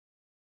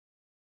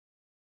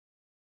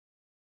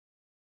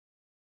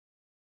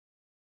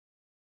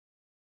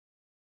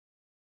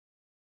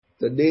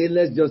Today,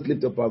 let's just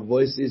lift up our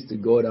voices to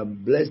God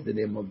and bless the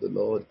name of the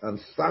Lord and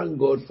thank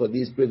God for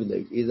this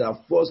privilege. It's our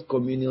first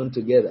communion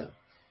together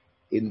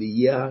in the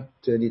year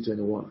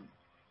 2021.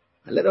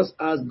 And let us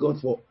ask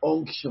God for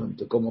unction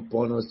to come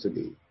upon us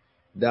today.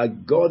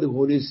 That God, the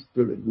Holy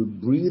Spirit, will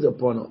breathe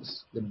upon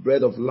us the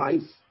breath of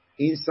life,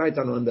 insight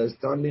and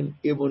understanding,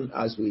 even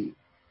as we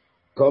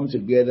come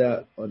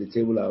together on the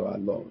table of our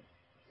Lord.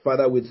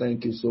 Father, we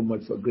thank you so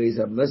much for grace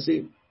and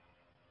mercy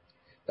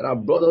that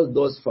have brought us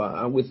thus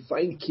far. And we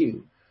thank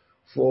you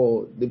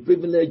for the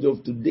privilege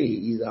of today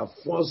is our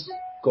first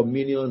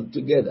communion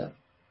together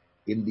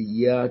in the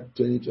year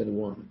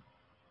 2021.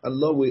 And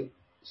Lord, we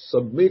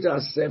submit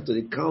ourselves to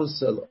the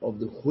counsel of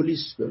the Holy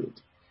Spirit,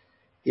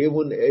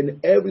 even in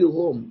every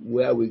home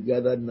where we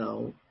gather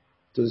now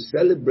to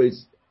celebrate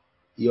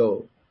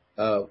the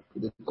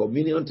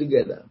communion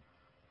together.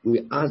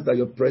 We ask that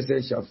your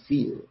presence shall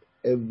fill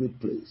every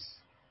place.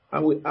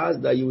 And we ask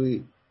that you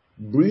will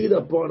breathe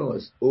upon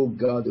us, O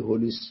God, the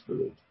Holy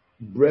Spirit.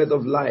 Breath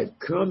of life,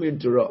 come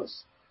into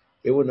us,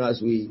 even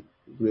as we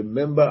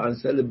remember and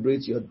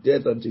celebrate your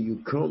death until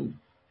you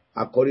come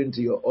according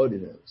to your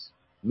ordinance.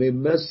 May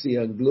mercy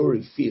and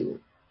glory fill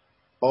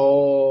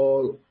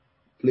all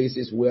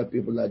places where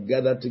people are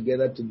gathered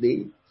together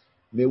today.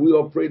 May we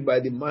operate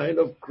by the mind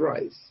of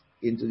Christ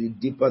into the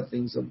deeper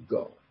things of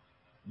God.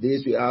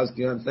 This we ask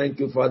you and thank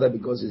you, Father,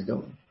 because it's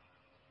done.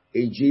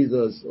 In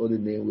Jesus' holy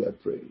name we are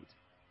prayed.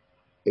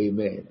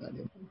 Amen.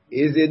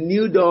 It's a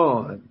new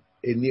dawn.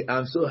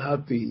 I'm so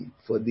happy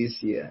for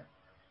this year.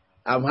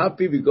 I'm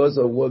happy because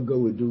of what God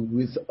will do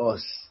with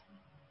us.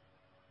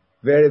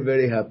 Very,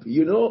 very happy.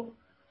 You know,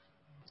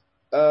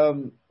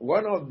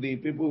 one of the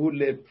people who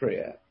led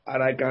prayer,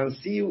 and I can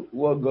see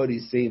what God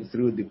is saying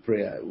through the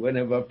prayer.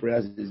 Whenever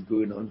prayer is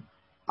going on,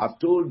 I've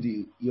told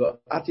you, your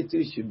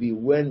attitude should be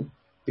when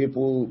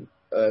people,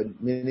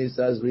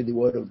 ministers read the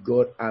word of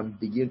God and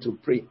begin to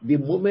pray. The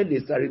moment they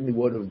start reading the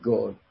word of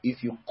God,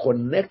 if you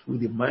connect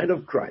with the mind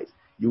of Christ,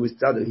 you will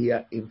start to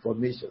hear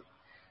information.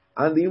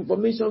 And the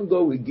information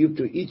God will give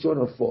to each one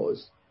of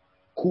us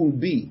could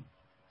be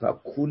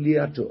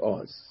peculiar to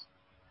us.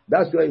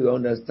 That's why you have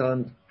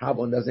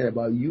understanding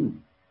about you.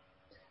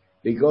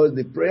 Because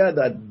the prayer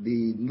that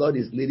the Lord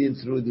is leading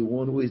through the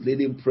one who is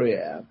leading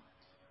prayer,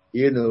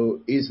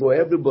 is for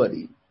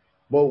everybody.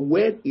 But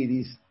when it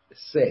is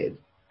said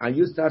and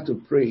you start to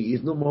pray,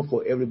 it's no more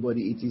for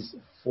everybody, it is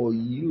for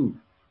you.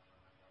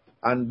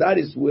 And that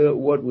is one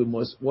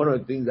of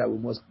the things that we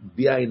must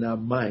bear in our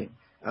mind.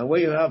 And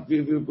when you have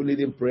people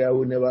leading prayer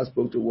who never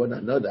spoke to one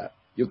another,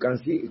 you can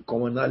see a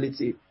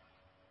commonality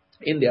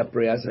in their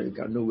prayers and you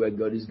can know where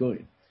God is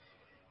going.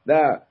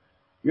 Now,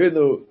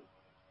 the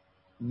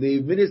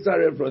minister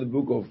read from the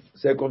book of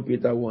 2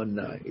 Peter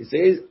 1:9. It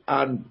says,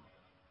 and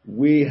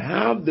we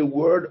have the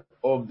word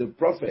of the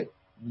prophet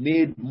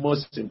made more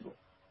simple.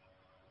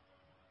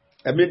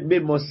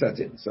 Made more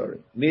certain.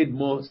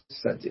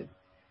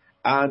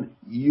 And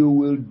you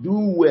will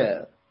do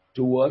well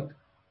to what?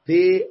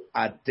 Pay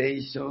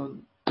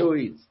attention to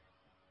it.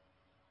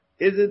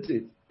 Isn't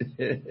it?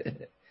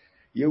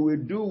 You will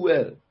do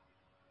well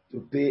to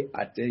pay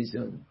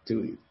attention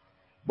to it.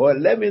 But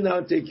let me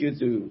now take you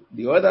to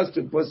the other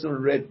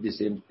person read the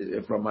same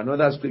from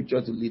another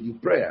scripture to lead you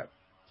prayer.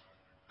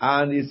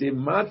 And it's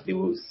in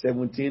Matthew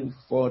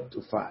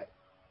 17:4-5.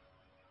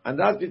 And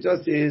that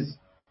scripture says,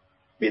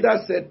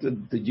 Peter said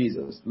to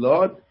Jesus,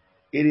 Lord,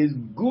 it is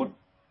good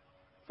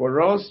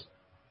for us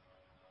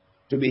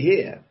to be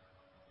here.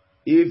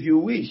 If you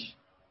wish,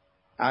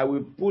 I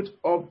will put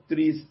up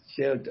 3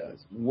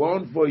 shelters,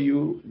 one for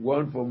you,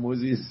 one for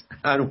Moses,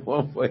 and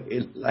one for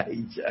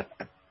Elijah.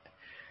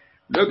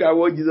 Look at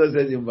what Jesus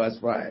says in verse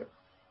 5.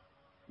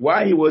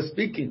 While he was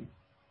speaking,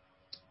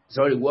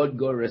 what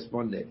God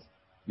responded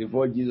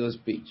before Jesus'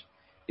 speech.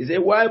 He said,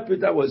 while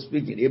Peter was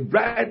speaking, a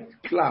bright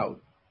cloud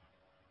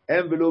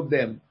enveloped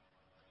them,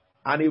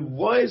 and a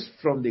voice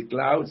from the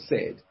cloud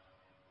said,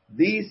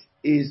 this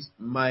is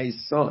my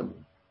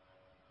son,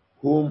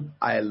 whom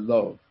I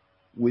love.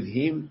 With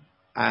him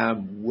I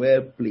am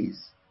well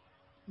pleased.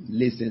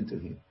 Listen to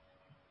him.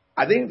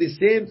 I think the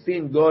same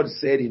thing God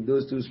said in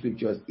those 2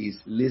 scriptures is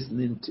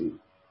listening to.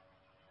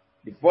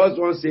 The first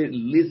one said,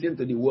 listen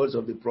to the words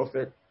of the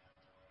prophet,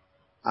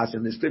 as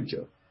in the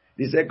scripture.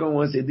 The second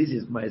one said, this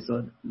is my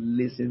son,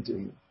 listen to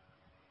him.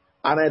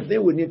 And I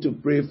think we need to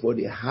pray for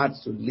the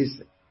hearts to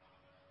listen.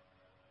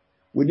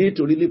 We need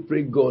to really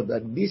pray, God,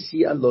 that this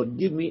year, Lord,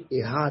 give me a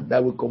heart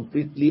that will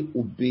completely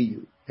obey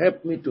you.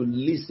 Help me to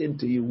listen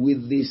to you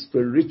with this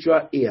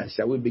spiritual ear.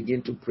 Shall we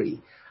begin to pray?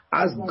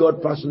 Ask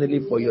God personally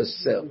for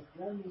yourself.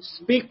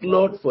 Speak,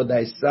 Lord, for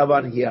thy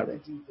servant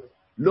heareth.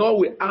 Lord,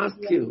 we ask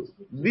you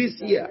this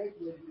year,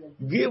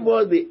 give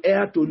us the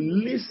ear to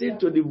listen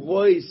to the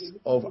voice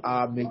of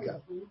our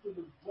Maker.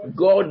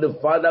 God the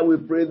Father, we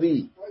pray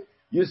thee.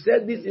 You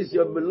said this is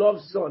your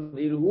beloved Son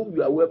in whom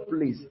you are well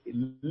pleased.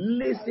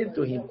 Listen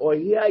to him or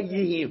hear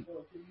ye him.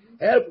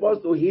 Help us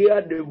to hear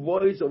the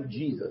voice of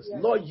Jesus.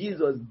 Lord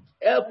Jesus,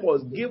 help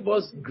us, give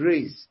us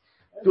grace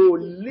to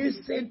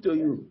listen to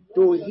you,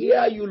 to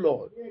hear you,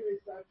 Lord.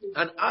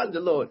 and ask the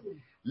Lord,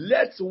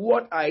 let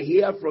what I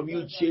hear from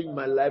you change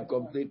my life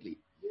completely.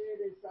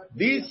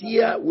 This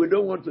year, we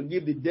don't want to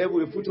give the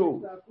devil a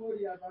foothold.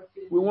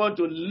 We want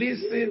to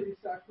listen.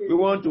 We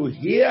want to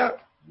hear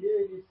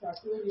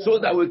so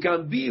that we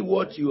can be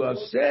what you have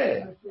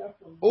said.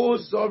 Oh,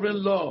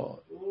 sovereign Lord.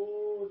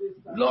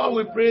 Lord,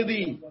 we pray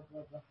thee.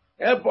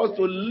 Help us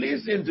to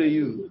listen to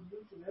you.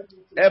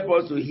 Help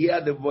us to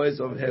hear the voice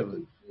of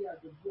heaven.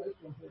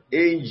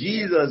 In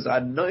Jesus'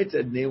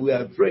 anointed name we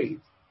have prayed.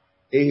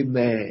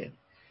 Amen.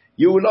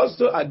 You will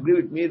also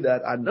agree with me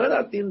that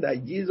another thing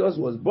that Jesus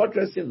was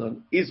buttressing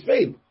on is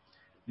faith.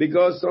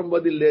 Because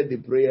somebody led the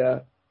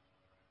prayer,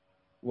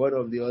 one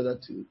of the other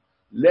two,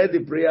 led the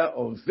prayer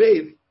on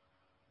faith.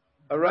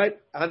 All right?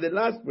 And the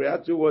last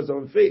prayer too was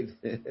on faith.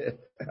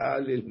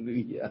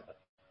 Hallelujah.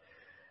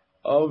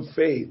 On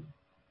faith.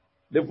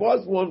 The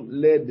first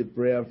one led the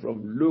prayer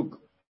from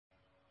Luke.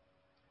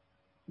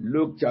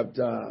 Luke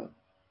chapter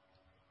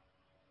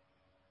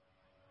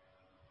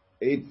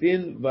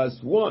 18 verse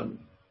 1.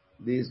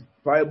 This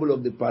parable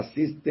of the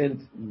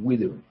persistent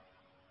widow.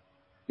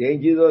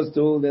 Then Jesus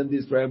told them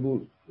this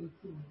parable,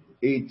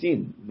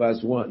 18 verse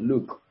 1,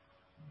 Luke.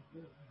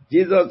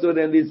 Jesus told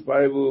them this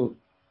parable,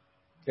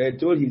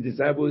 told his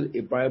disciples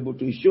a parable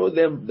to show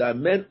them that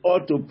men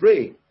ought to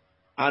pray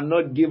and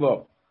not give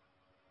up.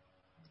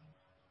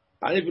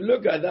 And if you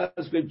look at that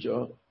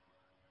scripture,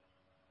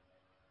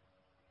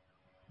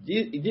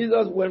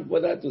 Jesus went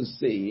further to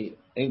say,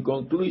 in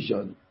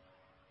conclusion,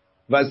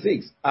 verse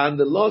 6, and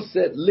the Lord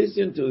said,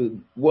 listen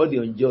to what the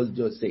unjust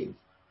judge says.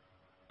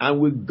 And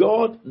will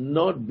God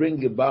not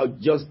bring about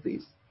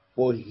justice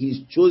for his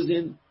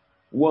chosen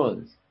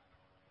ones,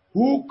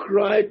 who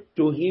cried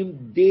to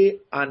him day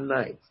and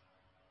night?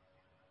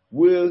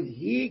 Will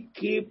he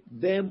keep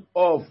them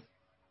off?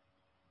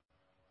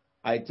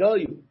 I tell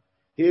you,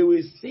 he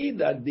will see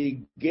that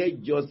they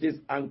get justice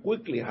and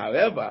quickly.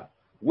 However,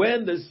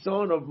 when the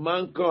Son of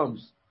Man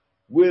comes,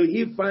 will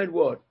he find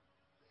what?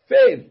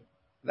 Faith.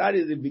 That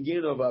is the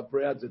beginning of our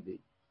prayer today.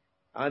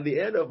 And the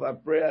end of our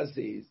prayer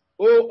says,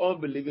 O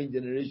unbelieving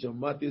generation,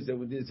 Matthew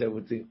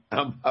 17:17,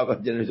 I'm our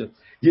generation.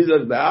 Jesus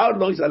said, how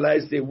long shall I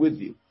stay with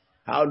you?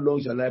 How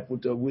long shall I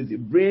put up with you?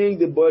 Bring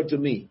the boy to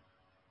me.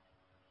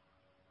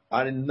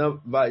 And in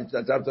verse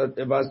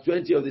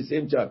 20 of the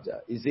same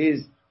chapter, he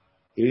says,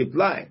 he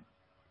replied,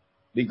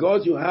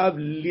 because you have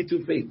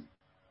little faith.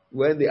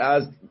 When they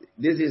asked,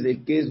 this is a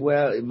case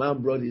where a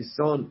man brought his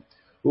son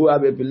who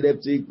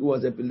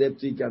was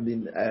epileptic and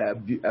been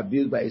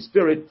abused by a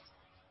spirit,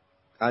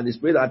 and the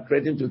spirit had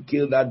threatened to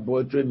kill that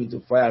boy, threw him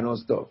into fire and all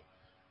stuff.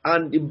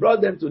 And he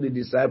brought them to the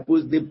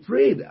disciples. They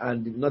prayed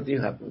and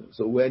nothing happened.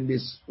 So when the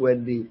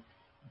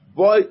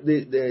boy,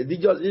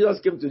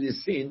 Jesus came to the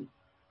scene,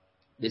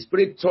 the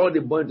spirit tore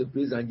the boy into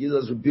pieces, and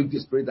Jesus rebuked the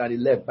spirit and he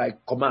left by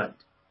command.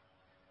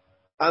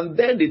 And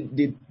then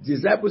the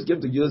disciples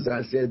came to Jesus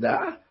and said,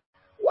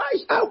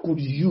 how could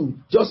you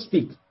just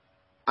speak?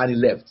 And he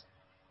left.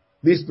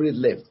 The spirit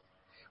left.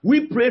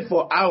 We prayed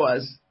for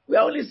hours. We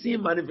are only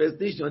seeing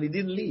manifestation. He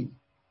didn't leave.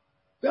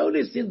 We are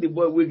only seeing the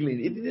boy wiggling.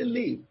 He didn't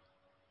leave.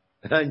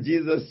 And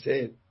Jesus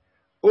said,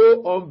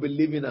 O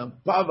unbelieving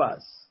and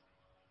perverse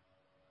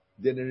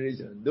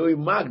generation. Though he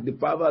marked, the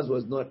perverse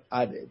was not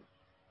added.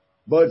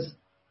 But,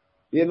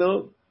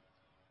 and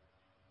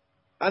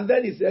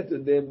then he said to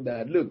them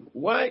that, look,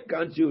 why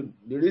can't you?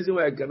 The reason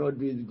why I cannot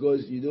do it is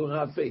because you don't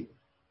have faith.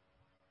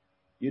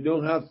 You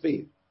don't have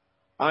faith.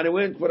 And he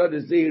went further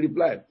to say, he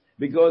replied,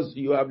 because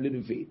you have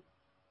little faith.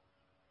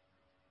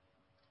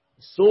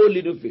 So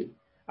little faith.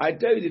 I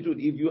tell you the truth,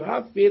 if you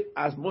have faith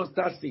as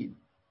mustard seed,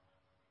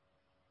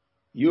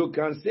 you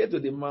can say to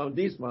this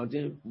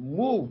mountain,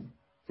 move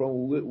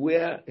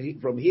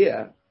from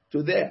here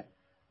to there,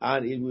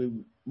 and it will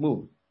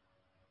move.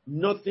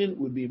 Nothing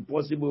will be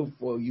impossible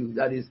for you.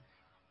 That is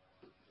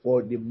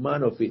for the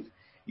man of faith.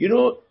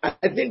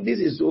 I think this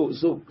is so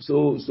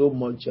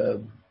much.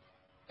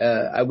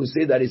 I would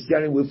say that it's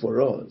carrying way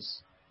for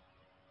us.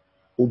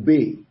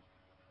 Obey.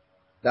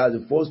 That's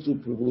the first two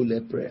people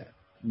led prayer.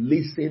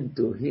 Listen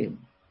to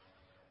him.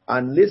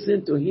 And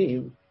listen to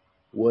him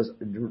was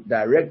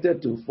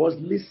directed to first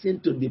listen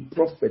to the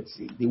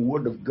prophecy, the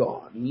word of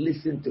God.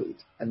 Listen to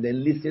it. And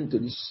then listen to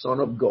the Son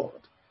of God.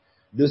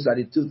 Those are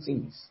the two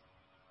things.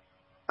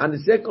 And the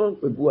second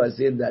people are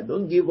saying that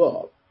don't give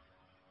up.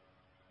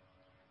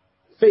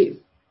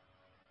 Faith.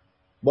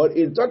 But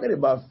in talking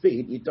about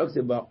faith, he talks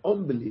about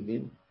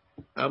unbelieving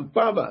and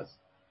perverse.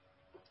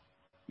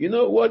 You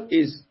know what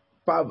is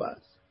perverse?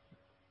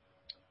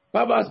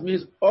 Perverse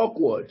means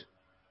awkward,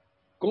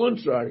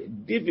 contrary,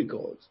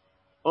 difficult,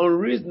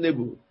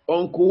 unreasonable,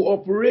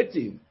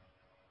 uncooperative,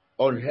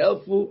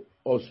 unhelpful,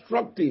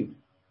 obstructive.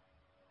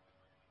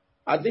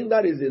 I think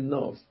that is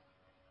enough.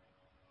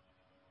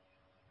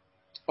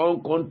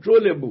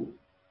 Uncontrollable,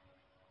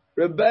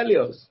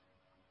 rebellious,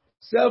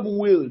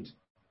 self-willed,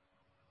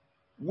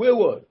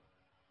 wayward,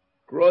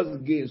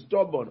 cross-grained,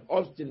 stubborn,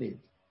 obstinate.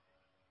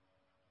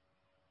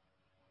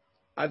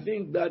 I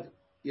think that,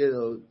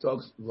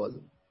 talks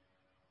volume.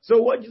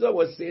 So what Jesus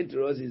was saying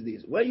to us is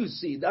this. When you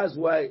see, that's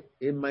why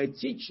in my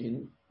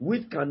teaching,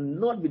 which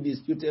cannot be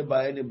disputed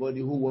by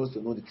anybody who wants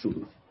to know the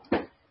truth,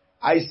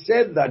 I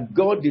said that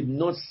God did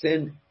not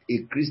send a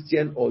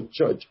Christian or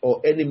church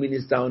or any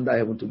minister under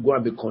heaven to go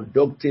and be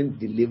conducting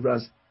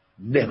deliverance.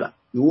 Never.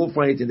 You won't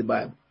find it in the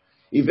Bible.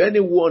 If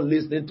anyone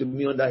listening to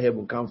me under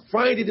heaven can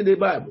find it in the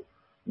Bible,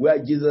 where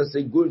Jesus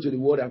said, go into the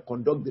world and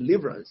conduct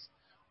deliverance,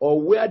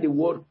 or where the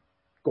word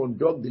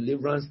conduct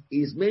deliverance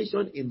is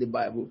mentioned in the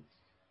Bible,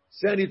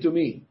 send it to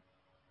me.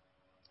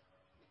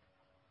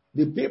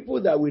 The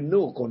people that we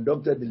know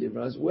conducted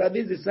deliverance were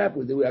these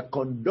disciples. They were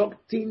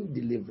conducting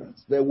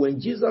deliverance. But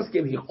when Jesus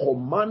came, he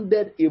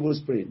commanded evil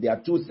spirit. There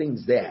are two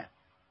things there.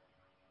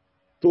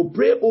 To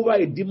pray over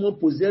a demon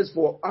possessed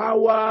for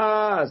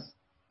hours.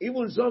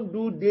 Even some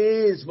do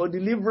days for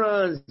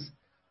deliverance.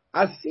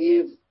 As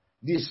if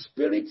the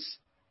spirits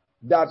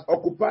that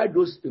occupy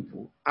those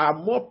people are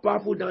more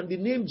powerful than the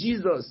name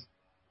Jesus.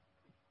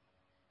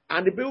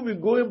 And the people will be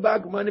going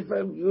back,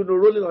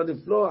 rolling on the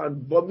floor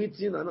and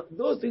vomiting. And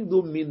those things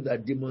don't mean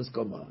that demons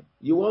come out.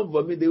 You want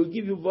vomit, they will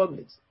give you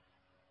vomit.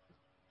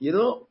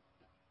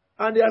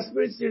 And their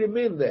spirits still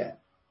remain there.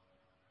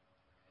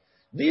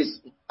 This,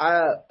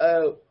 I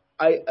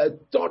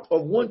thought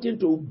of wanting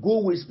to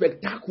go with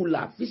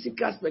spectacular,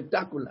 physical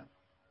spectacular.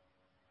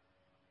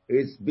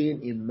 It's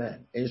been in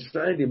man,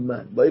 enshrined in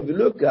man. But if you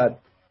look at,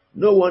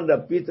 no wonder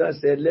Peter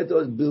said, let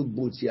us build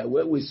booths here.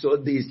 When we saw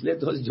this,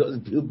 let us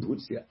just build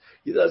booths here.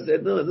 Jesus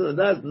said, no,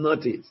 that's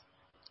not it.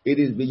 It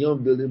is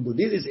beyond building booths.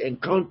 This is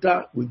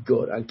encounter with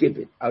God, and keep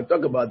it. I'll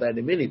talk about that in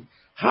a minute.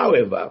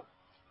 However,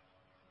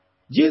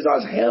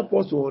 Jesus helped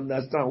us to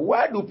understand,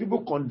 why do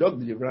people conduct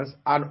deliverance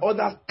and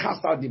others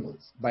cast out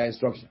demons by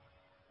instruction?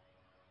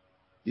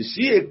 You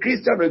see a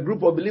Christian or a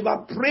group of believers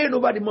praying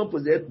over demon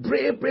possessed,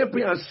 pray,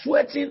 and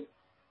sweating.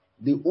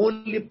 The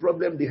only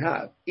problem they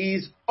have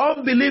is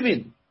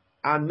unbelieving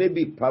and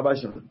maybe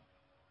perversion.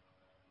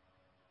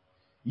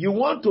 You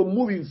want to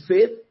move in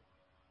faith,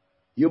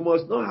 you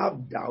must not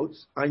have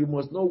doubts, and you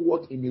must not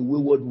walk in a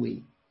wayward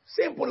way.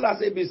 Simple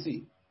as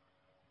ABC.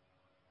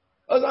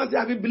 Husband say,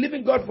 I've been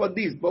believing God for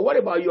this, but what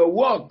about your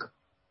work?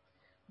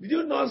 Did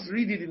you not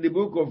read it in the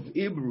book of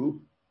Hebrew?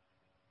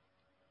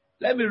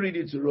 Let me read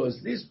it to us.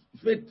 This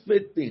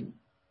faith thing.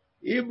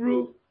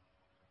 Hebrew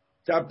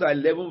chapter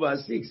 11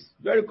 verse 6.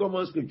 Very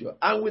common scripture.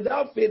 And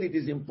without faith it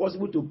is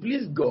impossible to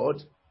please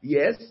God.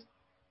 Yes.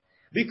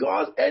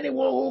 Because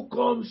anyone who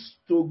comes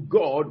to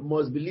God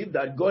must believe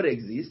that God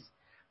exists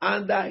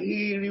and that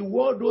he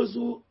rewards those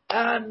who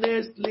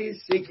earnestly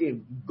seek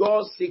him.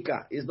 God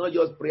seeker is not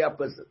just prayer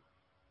person.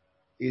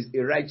 He's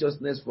a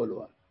righteousness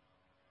follower.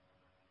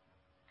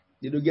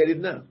 Did you get it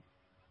now?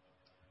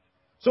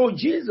 So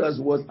Jesus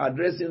was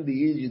addressing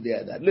the issue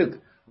there that,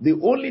 look, the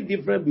only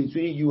difference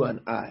between you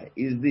and I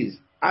is this.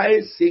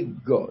 I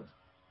seek God.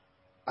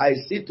 I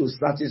seek to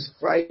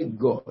satisfy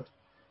God.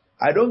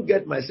 I don't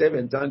get myself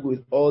entangled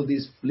with all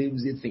these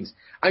flimsy things.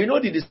 And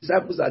the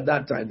disciples at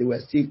that time, they were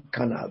still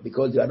carnal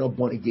because they are not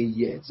born again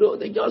yet. So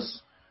they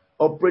just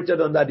operated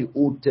under the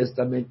Old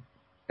Testament.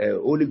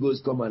 Holy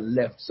Ghost come and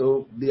left.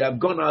 So they have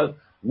gone out,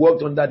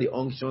 worked under the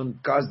unction,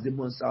 cast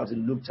demons out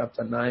in Luke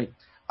chapter 9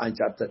 and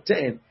chapter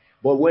 10.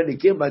 But when they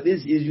came by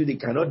this issue, they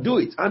cannot do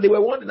it. And they were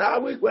wondering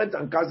how we went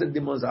and casted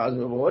demons out.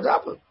 What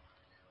happened?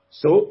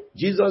 So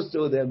Jesus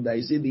told them that,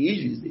 you see, the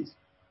issue is this.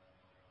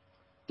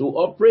 To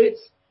operate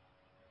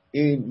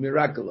in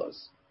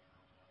miraculous,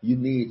 you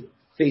need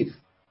faith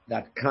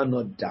that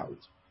cannot doubt.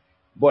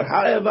 But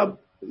however,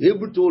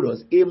 Hebrew told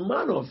us, a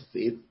man of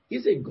faith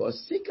is a God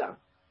seeker.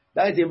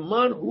 That is a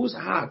man whose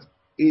heart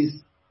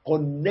is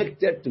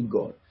connected to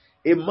God.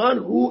 A man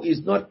who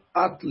is not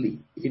earthly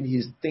in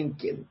his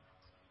thinking.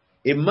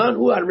 A man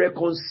who are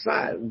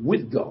reconciled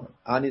with God.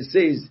 And it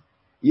says,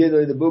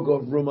 in the book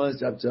of Romans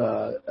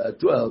chapter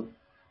 12,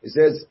 it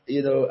says,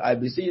 I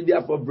beseech you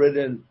therefore,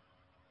 brethren,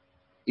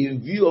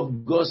 in view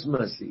of God's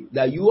mercy,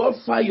 that you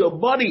offer your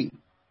body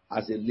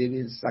as a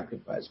living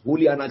sacrifice,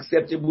 holy and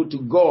acceptable to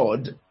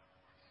God.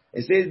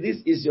 It says, this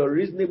is your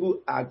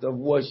reasonable act of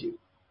worship.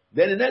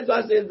 Then the next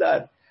one says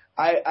that,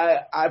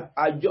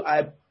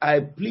 I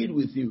plead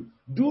with you,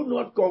 do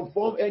not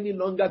conform any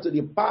longer to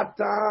the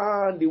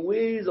pattern, the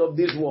ways of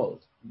this world.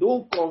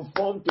 Don't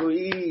conform to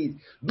it.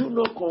 Do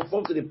not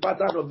conform to the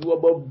pattern of the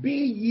world, but be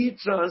ye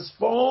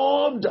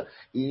transformed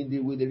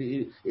with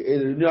the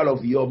renewal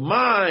of your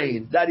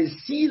mind. That is,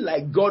 see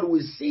like God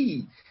will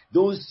see.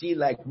 Don't see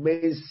like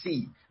men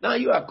see. Now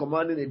you are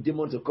commanding a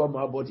demon to come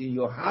out, but in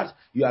your heart,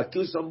 you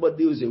accuse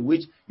somebody who is a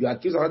witch. You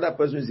accuse another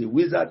person who is a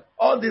wizard.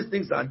 All these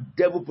things are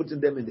devil putting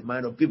them in the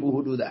mind of people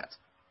who do that.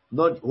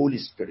 Not Holy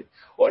Spirit.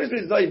 Holy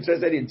Spirit is not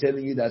interested in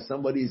telling you that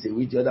somebody is a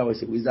witch, the other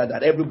was a wizard,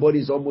 that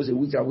everybody is almost a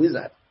witch or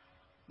wizard.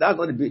 That's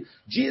not the big.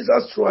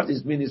 Jesus, throughout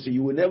his ministry,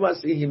 you will never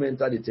see him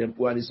enter the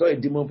temple and he saw a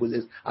demon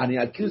possessed and he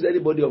accused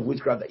anybody of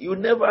witchcraft. You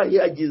never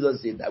hear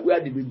Jesus say that. Where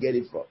did we get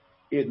it from?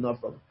 It's not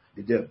from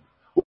the devil.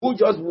 Who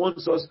just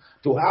wants us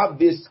to have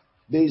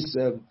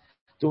to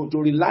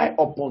rely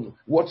upon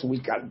what we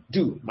can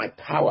do, my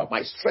power,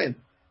 my strength.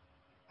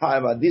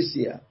 However, this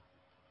year,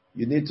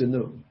 You need to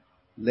know.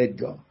 Let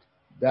God.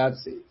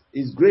 That's it.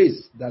 It's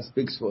grace that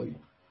speaks for you.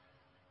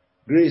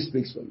 Grace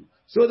speaks for you.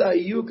 So that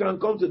you can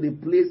come to the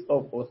place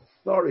of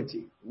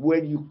authority.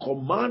 When you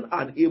command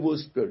an evil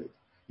spirit,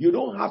 you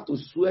don't have to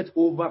sweat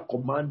over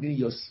commanding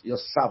your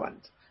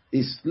servant,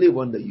 a slave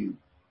under you.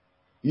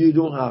 You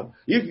don't have.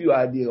 If you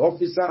are the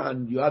officer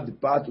and you have the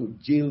power to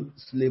jail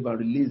slave and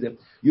release them,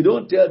 you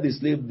don't tell the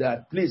slave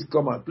that, please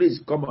come out, please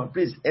come out,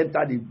 please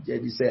enter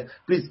the cell.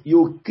 Please,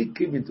 you kick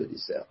him into the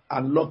cell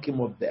and lock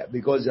him up there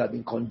because you have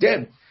been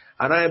condemned.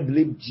 And I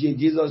believe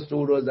Jesus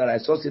told us that I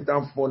saw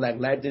Satan fall like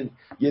lightning,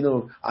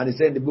 and he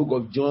said in the book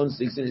of John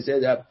 16, he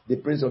said that the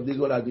prince of this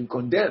world has been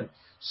condemned.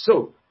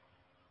 So,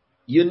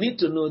 you need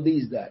to know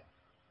this, that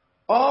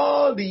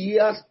all the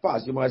years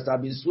past, you must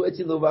have been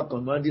sweating over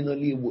commanding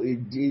only a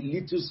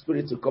little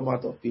spirit to come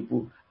out of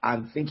people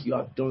and think you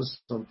have done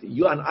something.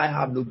 You and I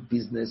have no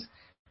business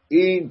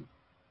in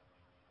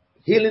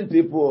healing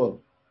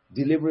people,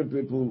 delivering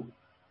people,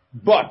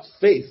 but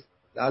faith,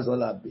 that's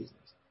all our business.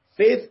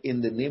 Faith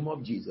in the name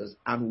of Jesus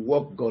and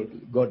walk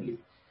godly.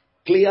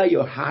 Clear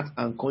your heart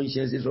and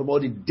consciences from all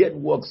the dead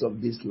works of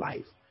this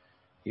life.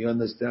 You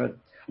understand?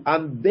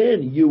 And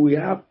then you will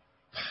have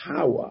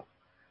power.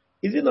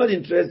 Is it not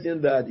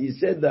interesting that he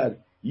said that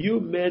you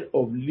men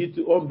of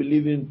little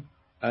unbelieving,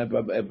 and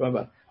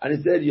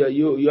he said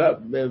you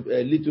have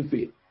a little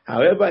faith.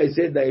 However, he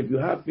said that if you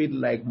have faith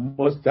like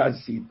mustard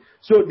seed,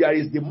 so there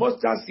is the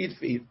mustard seed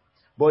faith,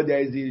 but there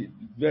is a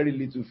very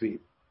little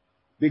faith.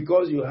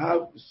 Because you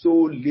have so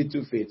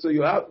little faith. So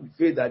you have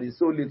faith that is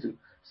so little.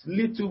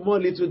 More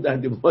little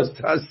than the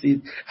mustard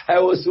seed.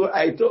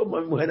 I told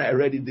Mom when I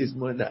read it this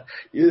morning,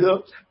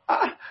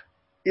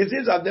 it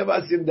seems I've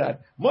never seen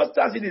that.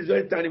 Mustard seed is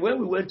very tiny. When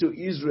we went to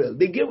Israel,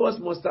 they gave us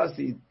mustard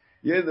seed,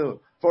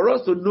 for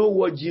us to know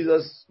what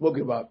Jesus spoke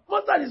about.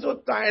 Mustard is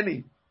so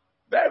tiny.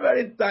 Very,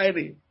 very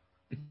tiny.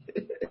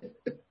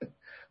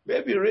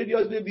 Maybe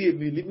radius, maybe a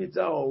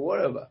millimeter or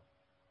whatever.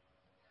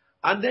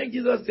 And then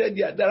Jesus said,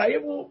 there are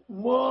even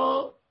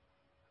more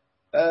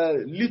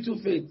little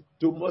faith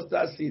to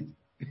mustard seed.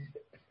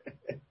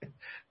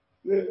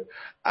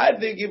 I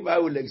think if I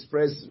will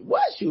express,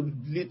 why should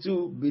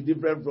little be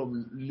different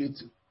from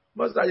little?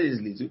 Mustard seed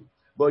is little,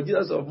 but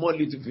Jesus of more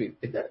little faith.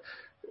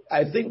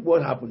 I think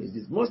what happened is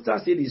this.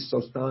 Mustard seed is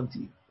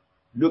substantive.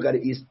 Look at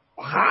it. It's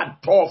hard,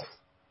 tough,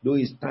 though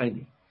it's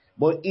tiny.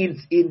 But in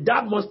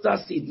that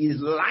mustard seed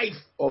is life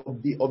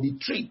of the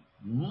tree.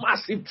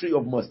 Massive tree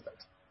of mustard.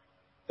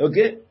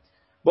 Okay?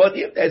 But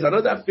if there's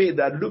another faith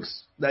that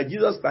looks that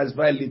Jesus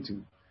classified little,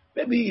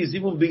 maybe it's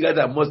even bigger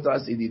than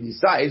mustard seed in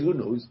his size, who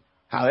knows?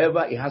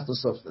 However, it has no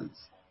substance.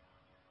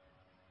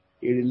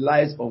 It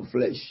relies on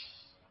flesh.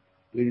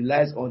 It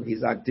relies on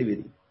his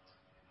activity.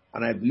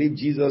 And I believe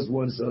Jesus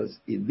wants us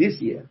in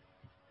this year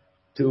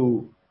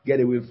to get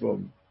away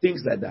from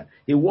things like that.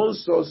 He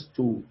wants us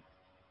to,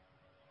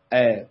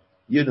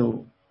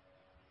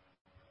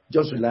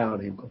 just rely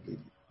on him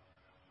completely.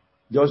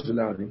 Just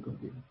rely on him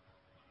completely.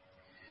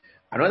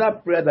 Another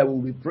prayer that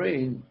we'll be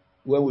praying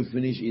when we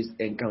finish is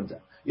encounter.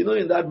 In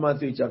that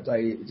Matthew chapter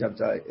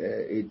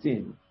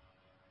 18,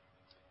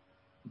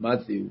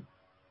 Matthew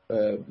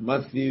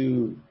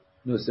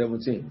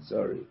 17,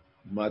 sorry.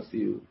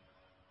 Matthew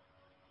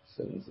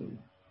 17.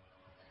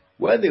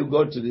 When they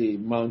got to the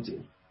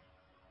mountain,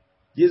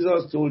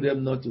 Jesus told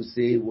them not to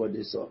say what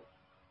they saw.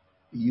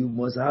 You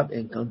must have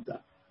encounter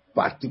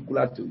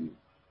particular to you.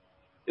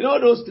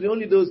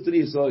 Only those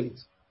three saw it.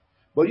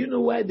 But you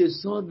know why they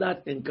saw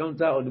that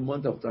encounter on the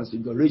Mount of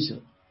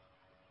Transfiguration?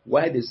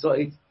 Why they saw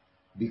it?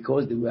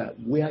 Because they were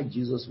where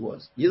Jesus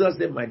was. Jesus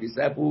said, my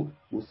disciple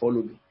will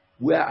follow me.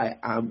 Where I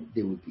am,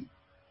 they will be.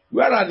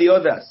 Where are the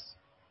others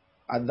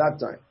at that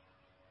time?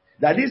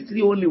 That these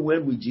three only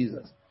went with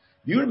Jesus.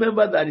 Do you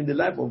remember that in the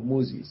life of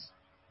Moses,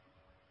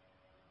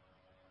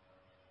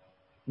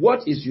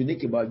 what is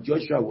unique about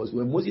Joshua was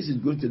when Moses is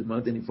going to the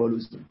mountain, he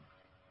follows him.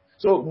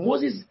 So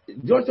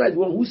Joshua is the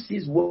one who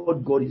sees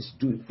what God is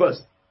doing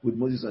first with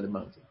Moses on the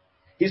mountain.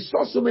 He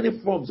saw so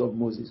many forms of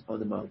Moses on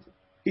the mountain.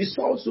 He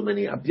saw so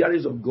many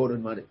appearances of God on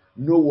the mountain.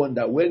 No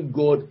wonder when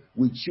God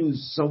will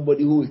choose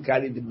somebody who will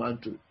carry the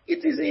mantle,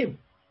 it is him.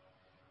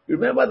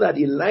 Remember that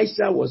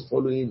Elisha was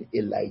following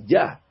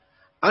Elijah.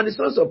 And the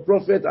sons of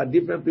prophets at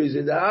different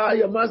places,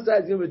 your master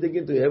is going to be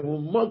taken to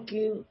heaven,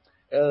 mocking,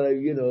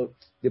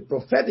 the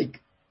prophetic.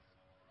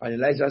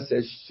 And Elisha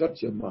says,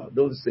 shut your mouth,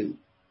 don't say it.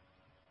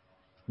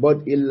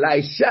 But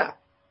Elisha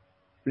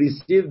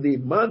received the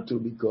mantle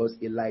because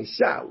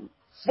Elisha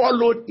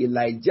followed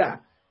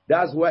Elijah.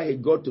 That's why he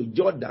got to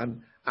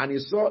Jordan and he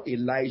saw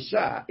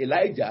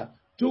Elijah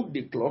took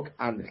the cloak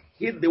and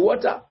hit the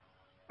water.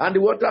 And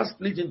the water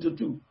split into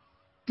two.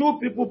 Two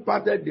people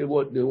parted the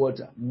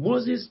water.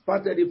 Moses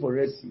parted it for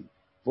Red Sea,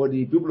 for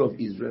the people of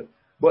Israel.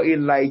 But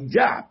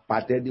Elijah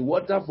parted the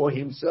water for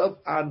himself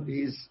and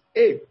his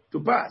aid to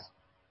pass.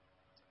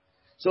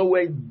 So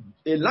when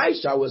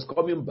Elisha was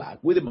coming back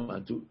with the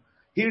mantle,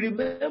 He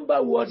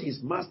remembered what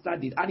his master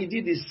did, and he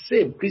did the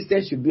same.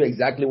 Christians should do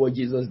exactly what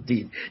Jesus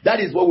did. That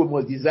is what we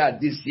must desire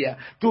this year.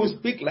 To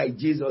speak like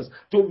Jesus,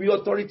 to be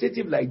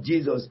authoritative like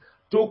Jesus,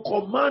 to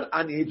command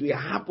and it will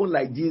happen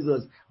like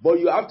Jesus. But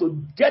you have to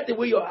get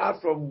away your heart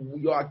from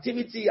your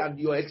activity and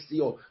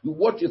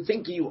what you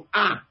think you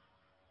are.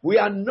 We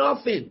are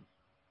nothing.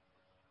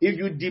 If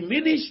you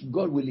diminish,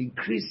 God will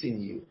increase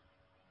in you.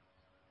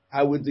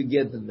 Are we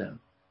together now?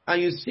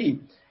 And you see,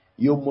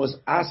 you must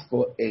ask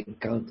for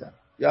encounter.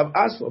 You have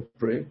asked for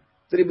prayer.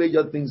 3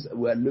 major things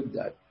were looked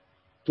at.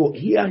 To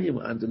hear him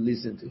and to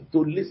listen to him. To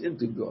listen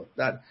to God.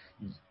 That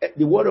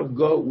the word of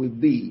God will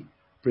be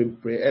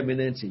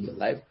preeminent in your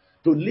life.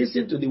 To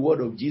listen to the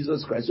word of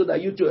Jesus Christ so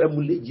that you to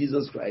emulate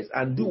Jesus Christ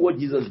and do what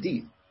Jesus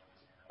did.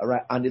 All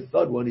right. And the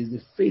third one is the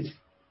faith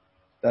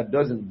that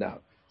doesn't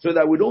doubt. So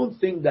that we don't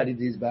think that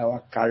it is by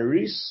our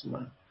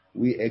charisma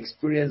we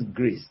experience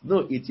grace. No,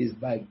 it is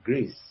by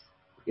grace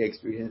we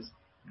experience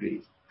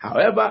grace.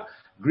 However,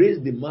 grace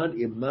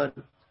demands a man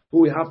who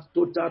will have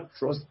total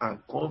trust and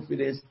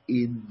confidence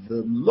in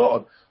the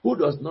Lord, who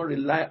does not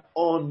rely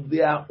on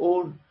their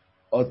own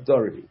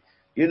authority.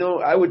 You know,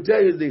 I will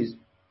tell you this,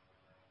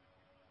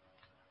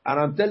 and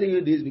I'm telling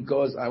you this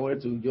because I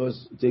want to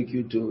just take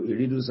you to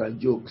riddles and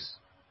jokes.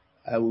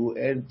 I will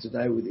end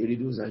tonight with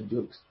riddles and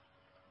jokes.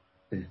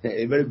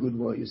 A very good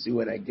one, you see,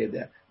 when I get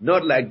there.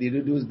 Not like the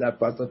riddles that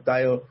Pastor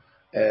Tayo,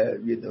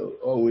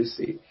 always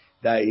say.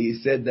 That he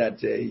said that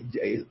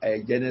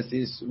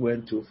Genesis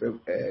went to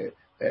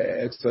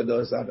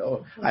Exodus and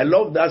all. I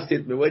love that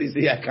statement when he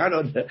say I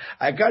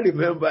can't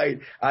remember it,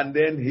 and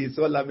then he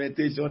saw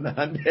Lamentation,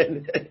 and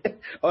then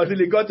until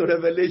he got to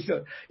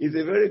Revelation. It's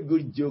a very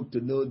good joke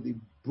to know the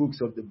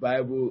books of the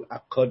Bible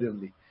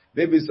accordingly.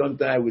 Maybe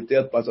sometime we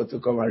tell Pastor to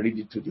come and read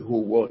it to the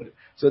whole world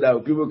so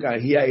that people can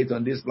hear it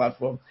on this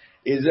platform.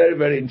 It's very,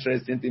 very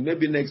interesting thing.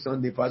 Maybe next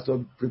Sunday,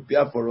 Pastor,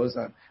 prepare for us,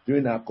 and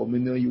during our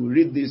communion, you will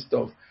read this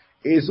stuff.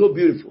 It's so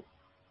beautiful.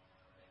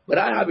 But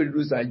I have a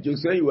rules and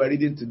jokes. When you were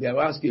reading today,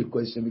 I'll ask you a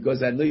question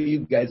because I know you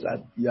guys are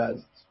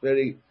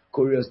very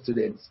curious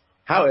students.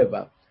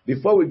 However,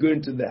 before we go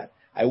into that,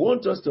 I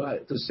want us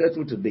to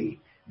settle today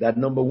that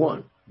number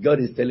one, God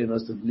is telling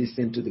us to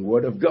listen to the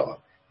word of God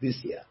this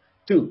year.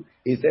 2,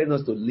 He's telling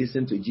us to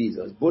listen to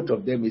Jesus. Both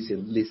of them is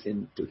in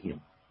listen to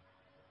him.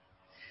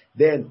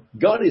 Then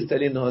God is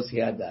telling us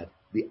here that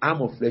the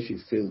arm of flesh will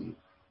fail you.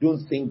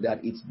 Don't think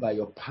that it's by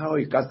your power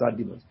you cast out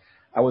demons.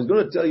 I was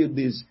going to tell you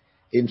this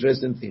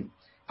interesting thing.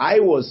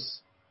 Because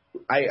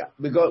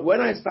when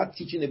I start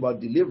teaching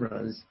about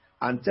deliverance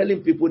and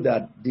telling people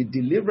that the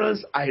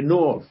deliverance I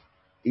know of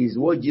is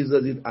what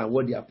Jesus did and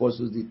what the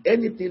apostles did.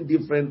 Anything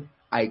different,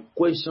 I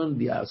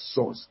question their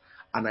source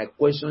and I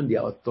question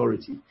their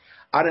authority.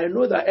 And I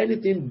know that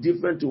anything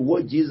different to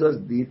what Jesus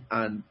did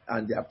and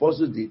the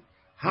apostles did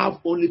have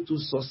only 2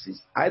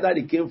 sources. Either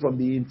it came from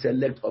the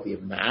intellect of a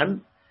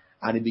man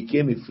and it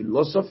became a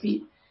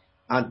philosophy.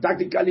 And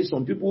tactically,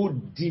 some people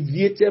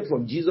deviated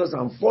from Jesus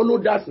and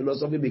followed that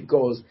philosophy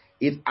because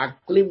it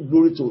acclaimed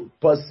glory to a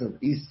person.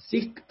 It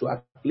seek to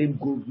acclaim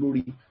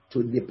glory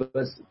to the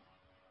person.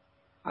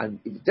 And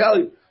if you tell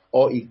you,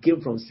 or it came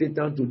from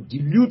Satan to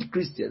delude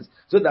Christians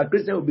so that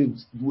Christians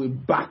will be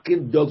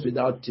barking dogs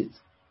without teeth.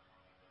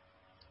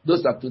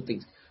 Those are 2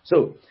 things.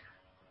 So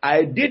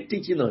I did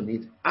teaching on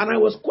it, and I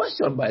was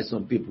questioned by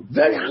some people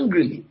very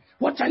angrily.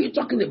 What are you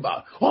talking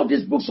about? All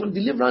these books on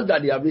deliverance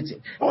that they have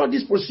written, all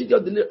these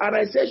procedures, and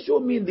I said, show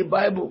me in the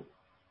Bible.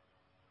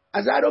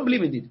 I said, I don't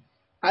believe in it.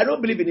 I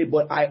don't believe in it,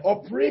 but I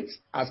operate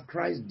as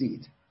Christ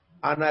did.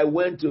 And I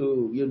went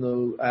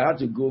to, I had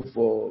to go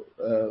for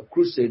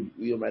crusade,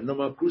 my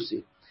normal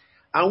crusade.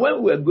 And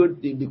when we were going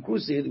to the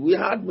crusade, we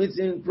had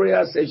meeting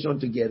prayer session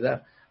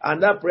together.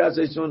 And that prayer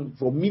session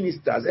for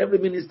ministers, every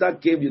minister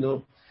came,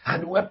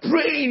 and we're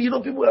praying,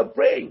 people were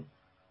praying.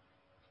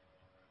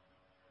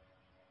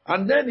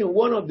 And then in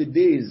one of the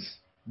days,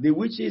 the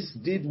witches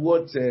did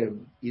what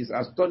is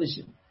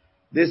astonishing.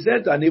 They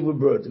sent an evil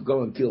bird to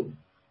come and kill me.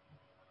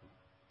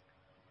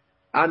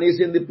 And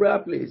it's in the prayer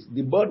place.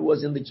 The bird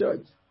was in the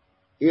church.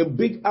 A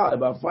big owl,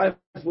 about 5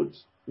 foot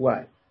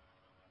wide.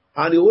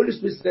 And the Holy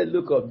Spirit said,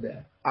 look up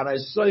there. And I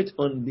saw it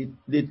on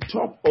the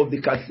top of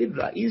the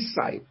cathedral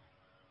inside.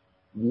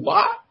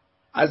 What?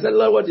 I said,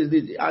 Lord, what is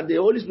this? And the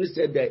Holy Spirit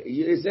said that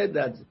he said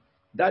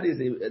that is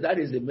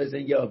a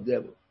messenger of the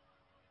devil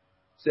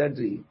sent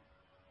to you.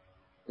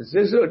 He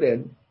said, so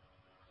then,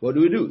 what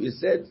do we do? He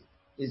said,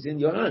 it's in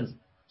your hands.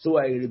 So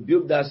I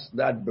rebuked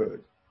that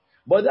bird.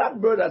 But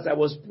that bird, as I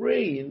was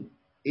praying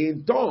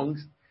in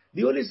tongues,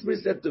 the Holy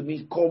Spirit said to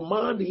me,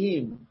 command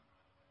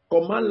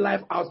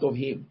life out of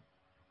him.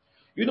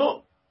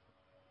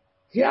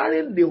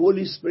 Hearing the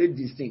Holy Spirit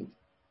distinct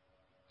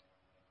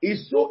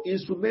is so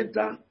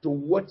instrumental to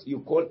what you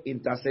call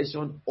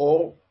intercession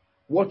or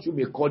what you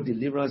may call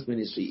deliverance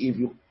ministry. If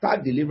you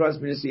tag deliverance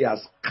ministry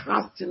as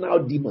casting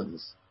out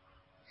demons,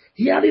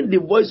 hearing the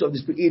voice of the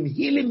Spirit in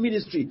healing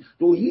ministry,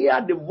 to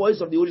hear the voice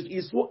of the Holy Spirit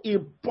is so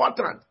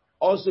important.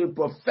 Also in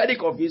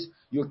prophetic office,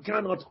 you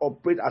cannot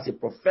operate as a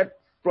prophet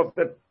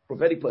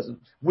prophetic person,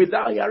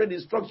 without hearing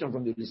instruction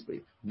from the Holy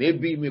Spirit.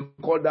 Maybe you may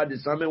call that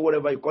discernment,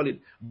 whatever you call it.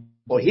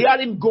 But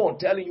hearing God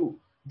telling you,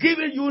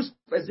 giving you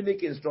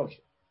specific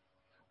instruction.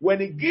 When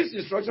He gives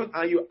instruction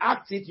and you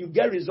act it, you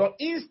get result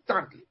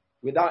instantly,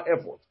 without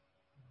effort.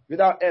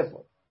 Without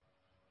effort.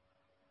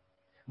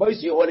 But you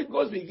see, Holy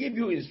Ghost will give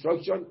you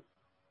instruction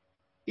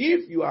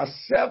if you are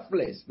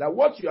selfless, that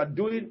what you are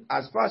doing,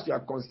 as far as you are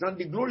concerned,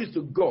 the glory is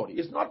to God.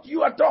 It's not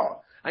you at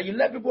all. And you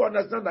let people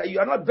understand that you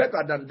are not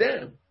better than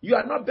them. You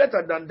are not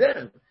better than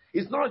them.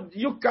 It's not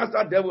you cast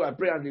out devil and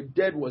pray and the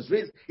dead was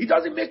raised. It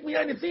doesn't make me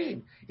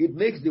anything. It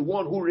makes the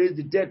one who raised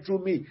the dead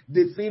through me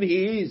the thing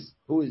He is,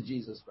 who is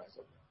Jesus Christ.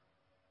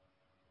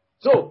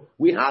 So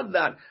we had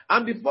that.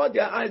 And before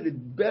their eyes, the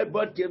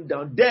bird came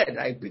down dead.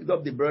 I picked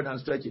up the bird and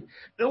stretched it.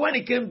 Now when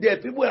it came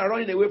dead, people were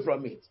running away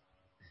from it.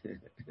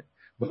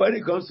 But when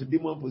it comes to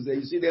demon possession,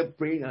 you see them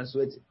praying and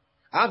sweating.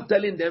 I'm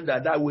telling them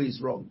that way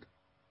is wrong.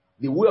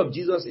 The way of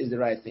Jesus is the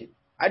right thing.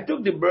 I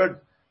took the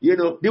bird,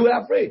 they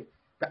were afraid.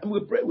 We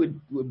prayed,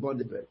 we burned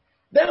the bird.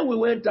 Then we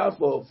went out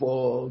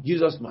for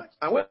Jesus March.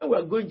 And when we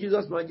were going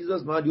Jesus March,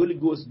 the Holy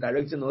Ghost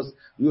directing us,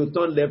 we will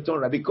turn left, turn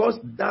right. Because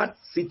that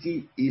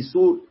city is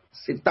so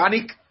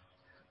satanic,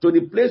 to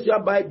the place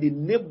whereby the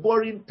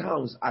neighboring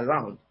towns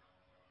around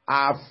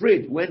are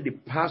afraid when they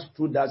pass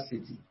through that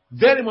city.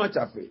 Very much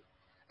afraid.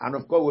 And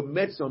of course, we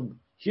met some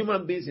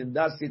human beings in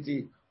that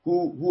city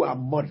who are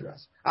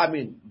murderers. I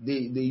mean, they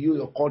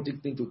use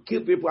occultic thing to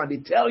kill people, and they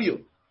tell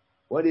you,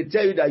 when they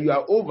tell you that you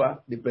are over,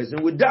 the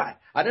person will die.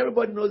 And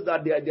everybody knows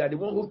that they are the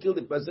one who killed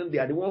the person. They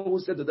are the one who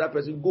said to that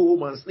person, go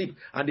home and sleep.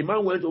 And the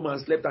man went home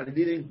and slept and he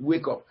didn't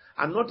wake up.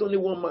 And not only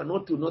one man,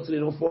 not two, not three,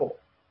 not four.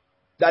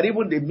 That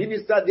even the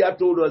minister there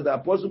told us,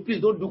 that Apostle,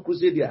 please don't do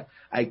crusade here.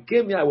 I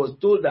came here, I was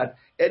told that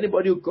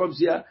anybody who comes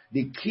here,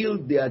 they kill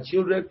their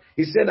children.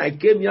 He said, I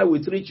came here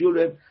with 3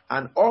 children,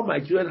 and all my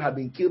children have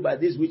been killed by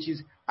these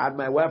witches, and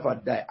my wife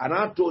had died. And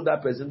I told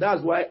that person,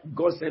 that's why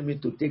God sent me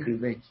to take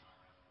revenge.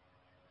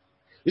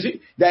 You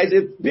see, there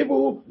is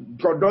people who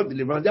conduct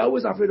deliverance, they're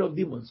always afraid of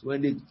demons.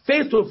 When they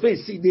face to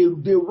face see,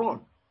 they run.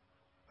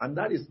 And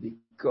that is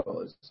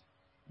because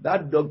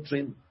that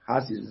doctrine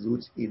has its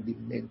roots in the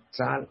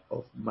mental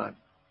of man.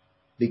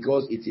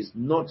 Because it is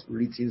not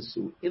written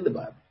so in the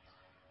Bible.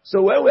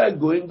 So when we are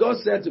going, God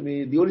said to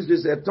me, the Holy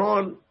Spirit said,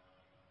 turn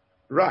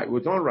right.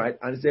 We turn right,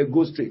 and He said,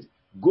 go straight.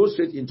 Go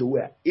straight into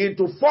where?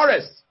 Into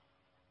forest.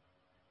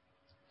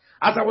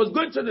 As I was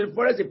going to the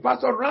forest, the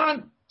pastor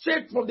ran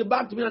straight from the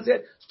back to me and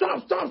said,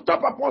 stop,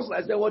 Apostle.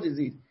 I said, what is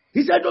it?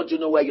 He said, don't you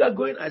know where you are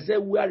going? I said,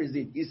 where is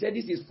it? He said,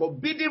 this is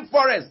forbidden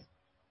forest.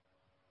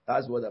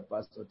 That's what the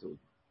pastor told me.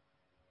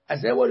 I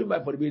said, what do you mean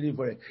by forbidden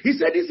forest? He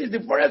said, this is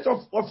the forest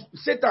of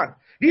Satan.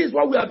 This is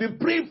what we have been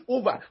praying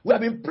over. We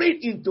have been praying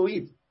into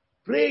it.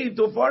 Pray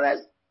into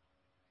forest.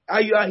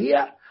 And you are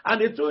here.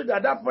 And they told you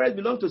that forest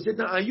belongs to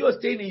Satan. And you are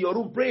staying in your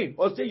room praying.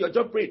 Or staying in your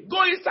job praying.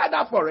 Go inside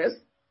that forest.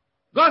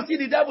 Go and see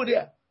the devil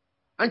there.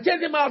 And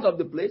chase him out of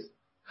the place.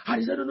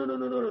 And he said,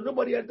 no.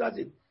 Nobody else does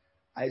it.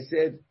 I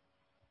said,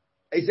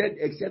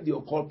 except the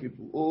occult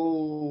people.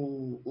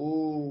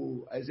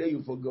 Oh. I said,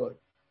 you forgot.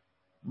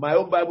 My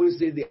own Bible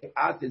says the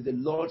earth is the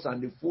Lord's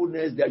and the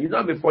fullness there. You know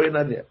I'm a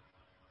foreigner there.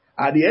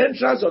 At the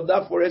entrance of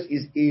that forest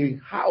is a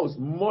house,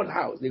 mud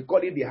house. They call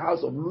it the house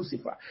of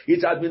Lucifer.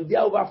 It has been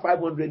there over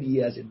 500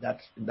 years in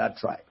that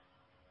tribe.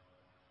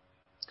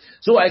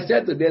 So I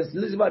said to them,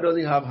 Lucifer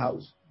doesn't have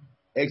house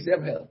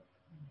except hell.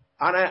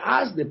 And I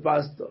asked the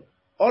pastor,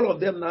 all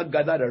of them now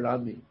gathered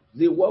around me.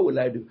 They, what will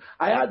I do?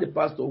 I asked the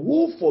pastor,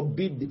 who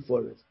forbid the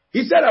forest?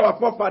 He said our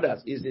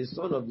forefathers is the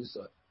son of the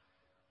sun.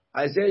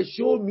 I said,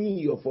 show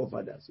me your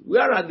forefathers.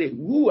 Where are they?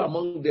 Who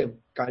among them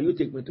can you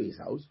take me to his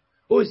house?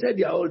 Oh, he said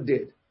they are all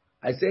dead.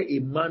 I said, a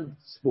man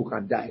spoke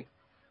and died.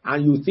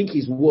 And you think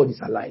his word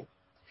is alive.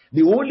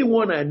 The only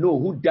one I know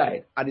who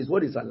died and his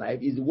word is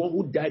alive is the one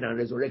who died and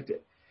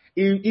resurrected.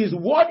 His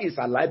word is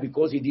alive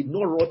because he did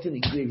not rot in the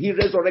grave. He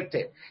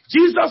resurrected.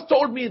 Jesus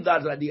told me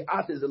that the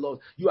earth is the Lord.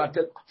 You are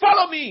telling,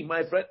 follow me,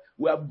 my friend.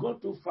 We have gone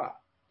too far.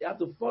 You have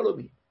to follow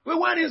me. We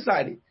went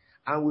inside it.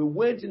 And we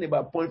went in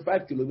about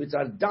 0.5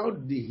 kilometers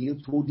down the hill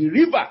to the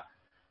river.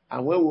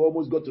 And when we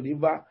almost got to the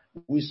river,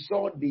 we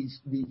saw the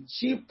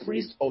chief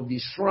priest of the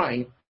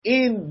shrine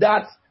in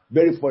that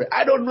very forest.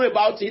 I don't know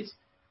about it.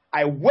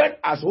 I went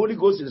as Holy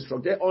Ghost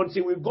instructed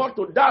until we got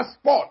to that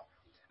spot.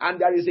 And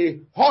there is a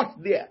hut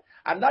there.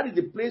 And that is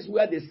the place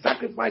where they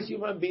sacrifice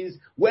human beings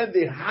when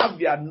they have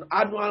their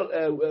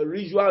annual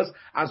rituals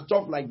and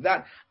stuff like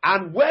that.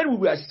 And when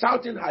we were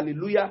shouting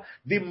hallelujah,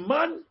 the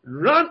man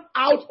ran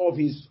out of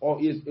his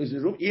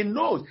room. He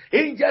knows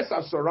angels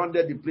have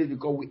surrounded the place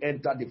because we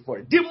entered the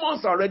forest.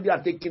 Demons already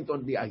are taken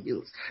on their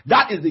heels.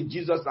 That is the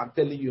Jesus I'm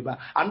telling you about.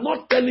 I'm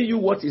not telling you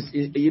what is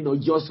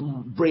just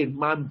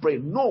man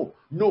brain. No.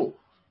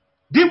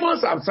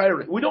 Demons are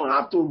silent. We don't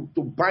have to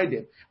bind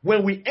them.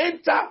 When we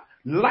enter,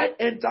 light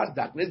enters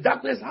darkness.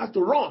 Darkness has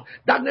to run.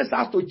 Darkness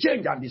has to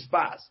change and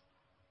disperse.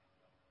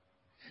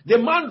 The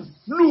man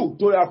flew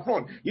to their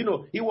front.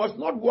 He was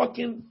not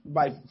walking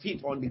by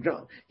feet on the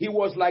ground. He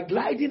was like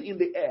gliding in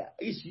the air.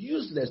 It's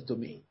useless to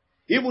me.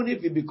 Even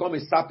if he become a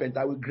serpent,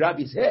 I will grab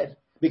his head,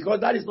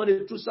 because that is not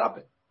a true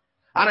serpent.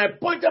 And I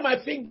pointed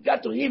my finger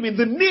to him in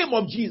the name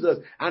of Jesus,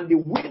 and the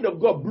wind of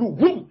God blew,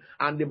 boom,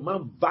 and the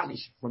man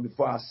vanished from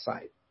before our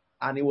sight,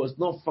 and he was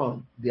not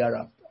found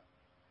thereafter.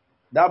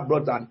 That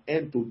brought an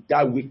end to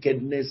that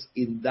wickedness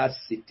in that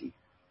city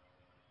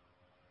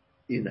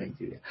in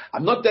Nigeria.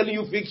 I'm not telling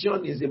you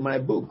fiction, is in my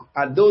book.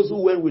 And those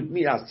who went with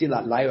me are still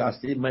alive, are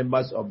still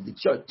members of the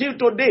church. Till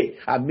today,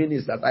 are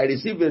ministers. I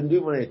received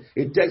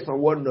a text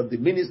from one of the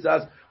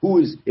ministers who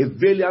is a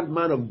valiant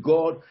man of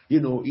God,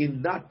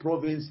 in that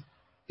province.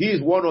 He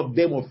is one of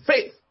them of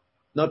faith,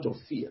 not of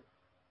fear.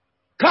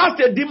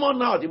 Cast a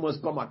demon out, it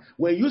must come out.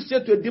 When you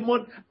say to a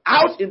demon,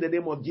 out in the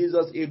name of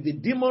Jesus, if the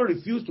demon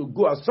refuses to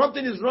go out,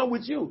 something is wrong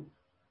with you.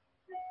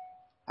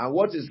 And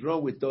what is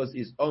wrong with us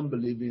is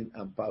unbelieving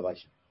and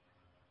perversion.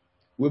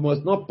 We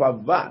must not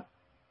pervert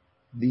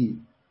the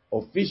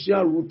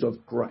official root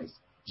of Christ.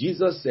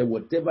 Jesus said,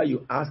 whatever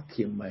you ask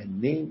in my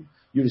name,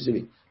 you receive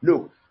it.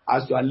 Look,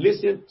 as you are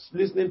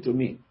listening to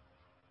me,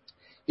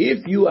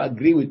 if you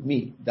agree with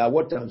me that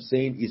what I'm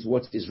saying is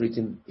what is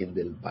written in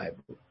the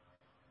Bible,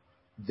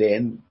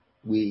 then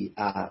we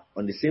are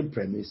on the same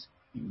premise.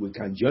 We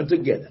can join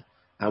together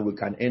and we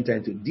can enter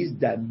into this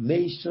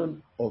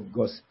dimension of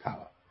God's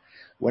power.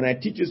 When I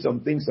teach you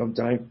some things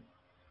sometimes,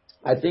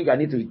 I think I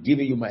need to give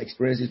you my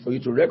experiences for you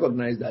to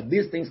recognize that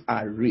these things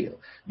are real.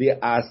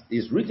 As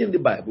is written in the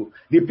Bible.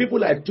 The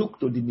people I took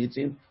to the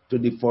meeting, to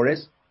the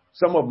forest,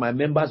 some of my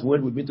members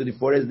went with me to the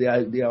forest. They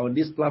are on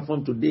this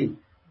platform today,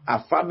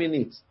 affirming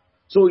it.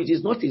 So it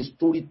is not a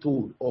story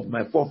told of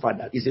my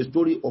forefather. It's a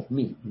story of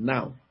me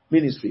now.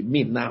 Ministry,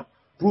 me now.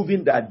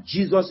 Proving that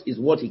Jesus is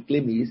what he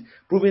claims he is.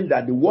 Proving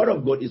that the word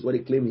of God is what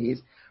he claims he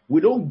is. We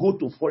don't go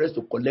to forest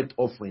to collect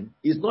offering.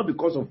 It's not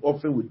because of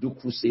offering we do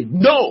crusade.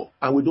 No!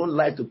 And we don't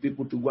lie to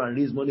people to go and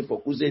raise money for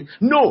crusade.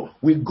 No!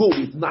 We go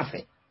with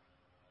nothing.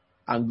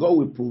 And God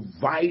will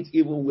provide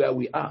even where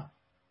we are.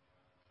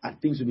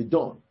 And things will be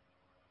done.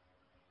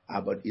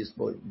 But it's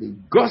for the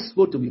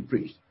gospel to be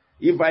preached.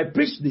 If I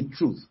preach the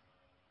truth,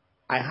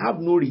 I have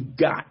no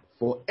regard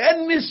for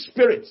any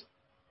spirit.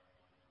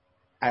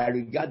 I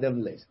regard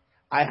them less.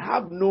 I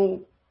have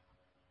no,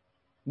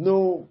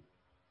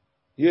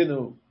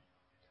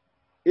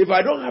 if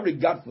I don't have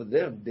regard for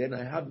them, then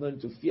I have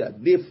nothing to fear.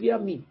 They fear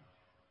me,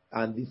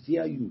 and they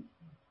fear you.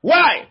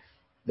 Why?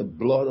 The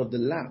blood of the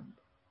Lamb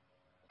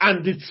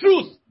and the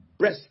truth,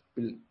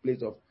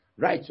 breastplate of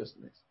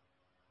righteousness.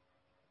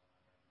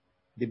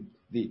 The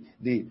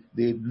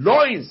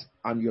loins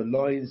and your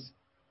loins,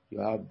 you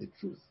have the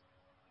truth.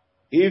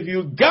 If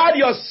you guard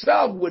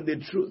yourself with the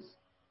truth,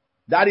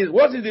 that is,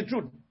 what is the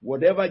truth?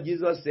 Whatever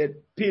Jesus said,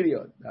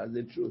 period. That's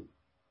the truth.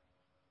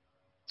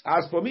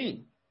 As for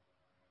me,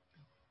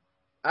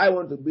 I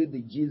want to be the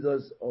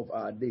Jesus of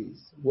our days,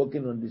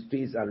 walking on the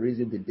streets and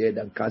raising the dead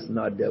and casting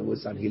out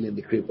devils and healing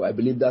the cripple. I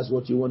believe that's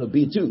what you want to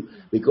be too,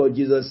 because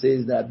Jesus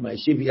says that my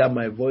sheep hear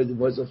my voice, the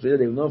voice of stranger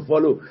they will not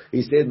follow.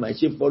 He says, my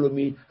sheep follow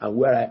me, and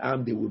where I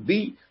am they will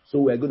be. So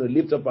we are going to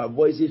lift up our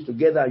voices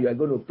together. You are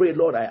going to pray,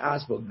 Lord, I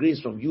ask for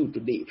grace from you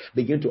today.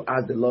 Begin to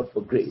ask the Lord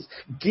for grace.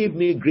 Give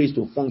me grace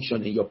to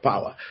function in your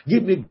power.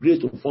 Give me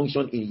grace to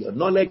function in your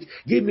knowledge.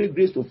 Give me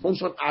grace to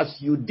function as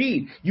you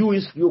did.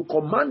 You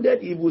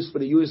commanded evil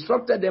spirit. You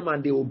instructed them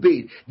and they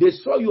obeyed. They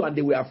saw you and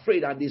they were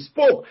afraid and they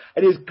spoke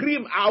and they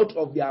screamed out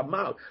of their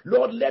mouth.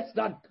 Lord, let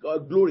that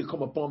glory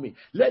come upon me.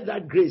 Let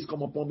that grace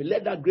come upon me.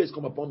 Let that grace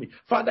come upon me.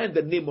 Father, in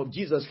the name of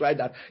Jesus, right,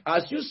 that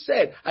as you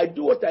said, I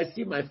do what I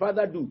see my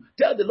Father do.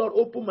 Tell the Lord,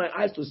 open my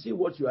eyes to see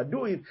what you are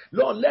doing.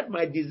 Lord, let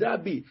my desire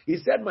be.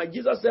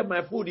 Jesus said,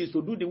 my food is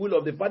to do the will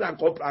of the Father and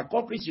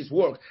accomplish his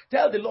work.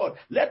 Tell the Lord,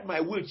 let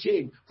my will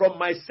change from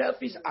my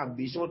selfish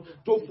ambition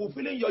to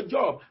fulfilling your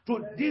job.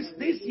 To this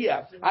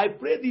year, I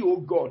pray thee,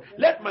 oh God,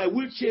 let my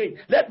will change.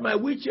 Let my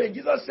will change.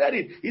 Jesus said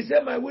it. He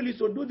said, my will is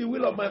to do the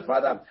will of my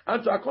Father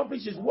and to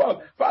accomplish his work.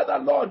 Father,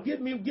 Lord,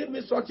 give me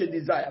such a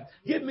desire.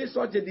 Give me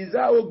such a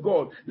desire, oh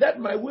God. Let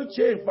my will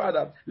change,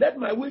 Father. Let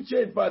my will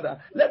change, Father.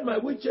 Let my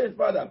will change,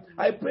 Father.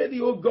 I pray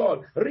thee, oh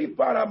God. He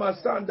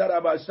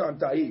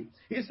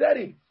said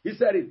it. He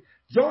said it.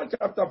 John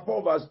chapter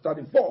 4 verse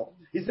 34.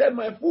 He said,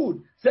 my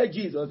food, said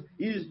Jesus,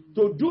 is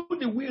to do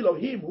the will of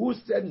him who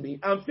sent me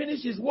and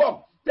finish his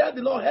work. Tell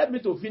the Lord, help me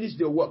to finish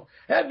the work.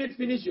 Help me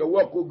finish your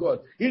work, oh God.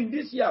 In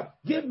this year,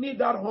 give me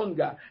that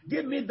hunger.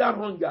 Give me that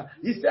hunger.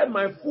 He said,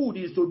 my food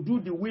is to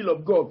do the will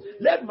of God.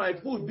 Let my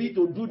food be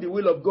to do the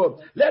will of God.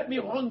 Let me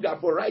hunger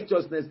for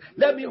righteousness.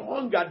 Let me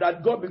hunger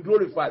that God be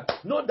glorified.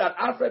 Not that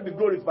Alfred be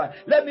glorified.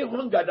 Let me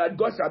hunger that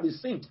God shall be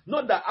seen.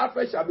 Not that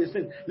Alfred shall be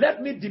seen.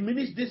 Let me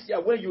diminish this year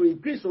when you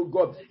increase, oh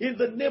God. In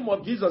the name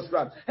of Jesus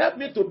Christ. Help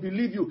me to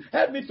believe you.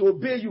 Help me to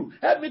obey you.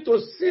 Help me to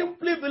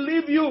simply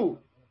believe you.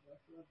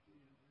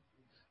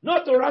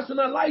 Not to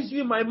rationalize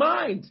you in my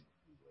mind.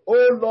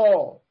 Oh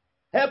Lord,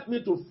 help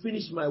me to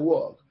finish my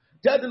work.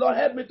 Tell the Lord,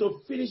 help me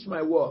to finish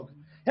my work.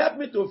 Help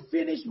me to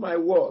finish my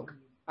work.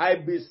 I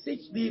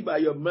beseech thee by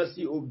your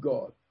mercy, O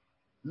God.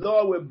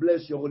 Lord, we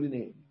bless your holy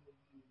name.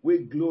 We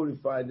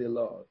glorify the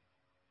Lord.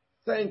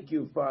 Thank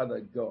you,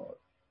 Father God.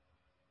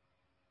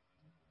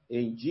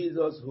 In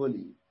Jesus'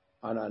 holy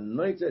and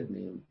anointed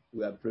name,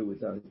 we are praying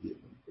with thanksgiving.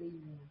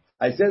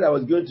 I said I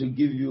was going to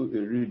give you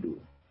a riddle.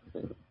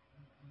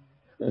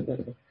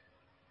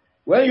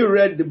 When you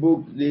read the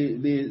book,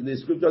 the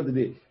scripture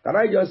today, can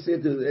I just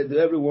say to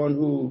everyone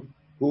who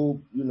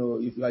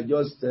if you are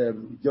just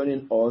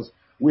joining us,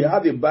 we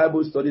have a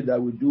Bible study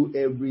that we do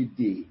every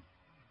day.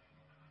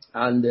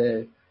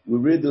 And we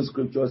read those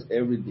scriptures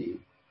every day.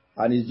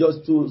 And it's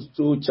just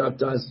two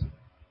chapters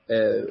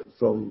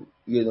from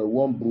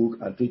one book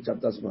and 3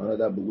 chapters from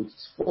another book, which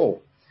is 4.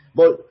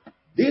 But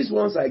these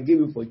ones I gave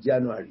you for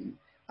January,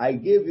 I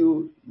gave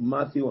you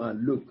Matthew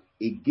and Luke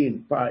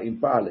again in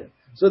parallel,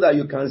 so that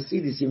you can see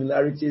the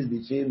similarities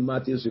between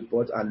Matthew's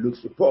report and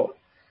Luke's report.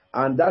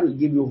 And that will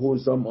give you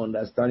wholesome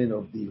understanding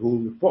of the whole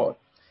report.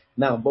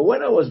 Now, but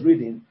when I was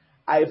reading,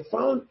 I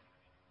found,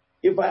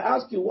 if I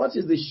ask you what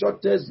is the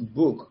shortest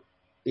book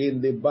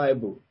in the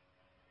Bible,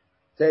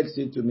 text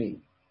it to me.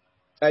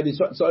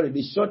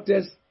 The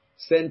shortest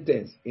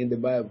sentence in the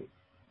Bible.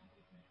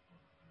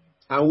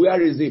 And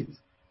where is it?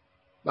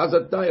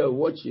 Pastor Tayo,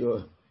 watch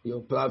your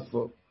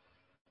platform.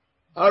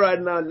 All right,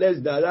 now let's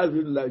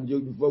really like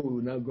joke before we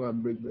will now go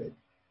and break bread.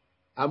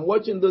 I'm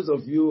watching those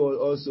of you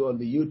also on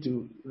the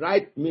YouTube.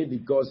 Write me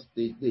because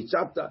the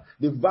chapter,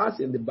 the verse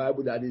in the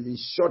Bible that is the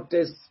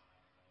shortest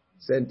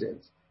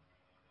sentence.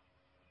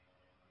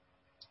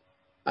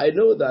 I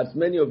know that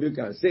many of you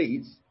can say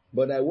it,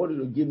 but I want you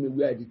to give me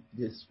where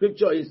the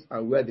scripture is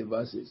and where the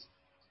verse is.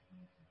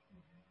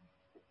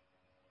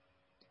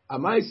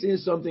 Am I seeing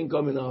something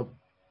coming up?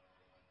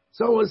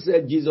 Someone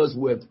said Jesus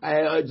wept.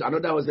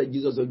 Another one said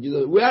Jesus wept.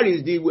 Where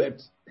is he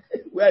wept?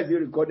 Where is he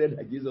recorded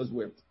that Jesus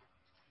wept?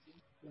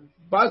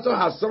 Pastor,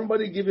 has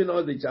somebody given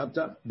us the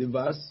chapter, the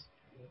verse?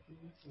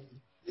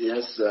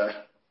 Yes, sir.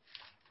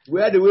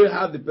 Where do we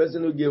have the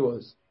person who gave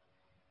us?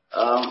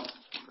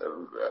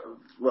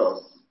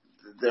 Well,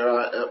 there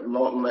are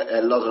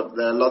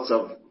lots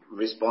of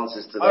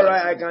responses to that. All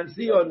right, I can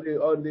see on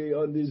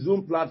the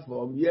Zoom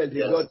platform. Yes,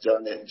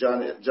 John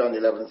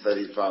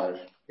 11:35.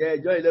 Yeah,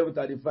 John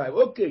 11:35.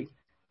 Okay,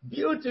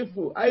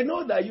 beautiful. I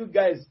know that you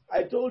guys.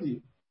 I told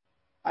you,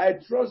 I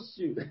trust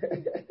you.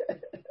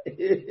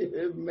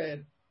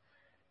 Amen.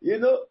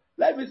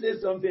 Let me say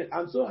something.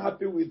 I'm so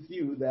happy with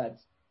you that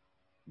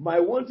my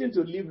wanting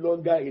to live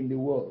longer in the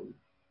world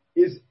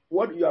is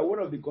what you are one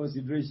of the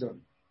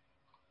considerations.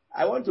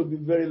 I want to be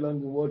very long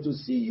in the world to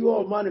see you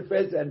all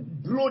manifest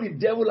and blow the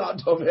devil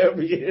out of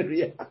every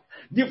area.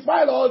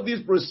 Defile all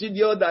these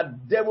procedures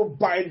that devil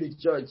bind the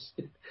church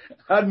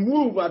and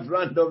move at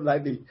random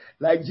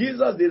like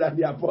Jesus did and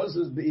the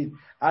apostles did.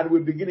 And we're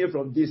beginning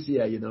from this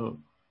year,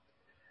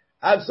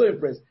 I'm so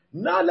impressed.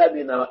 Now let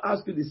me now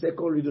ask you the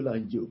second riddle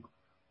and joke.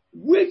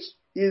 Which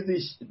is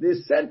the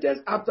sentence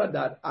after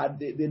that at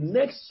the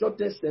next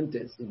shortest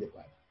sentence in the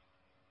Bible?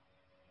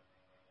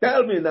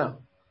 Tell me now.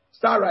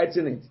 Start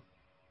writing it.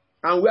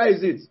 And where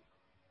is it?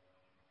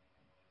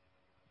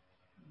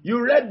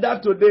 You read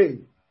that today.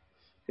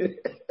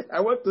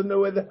 I want to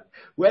know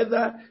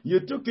whether you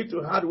took it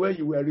to heart when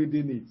you were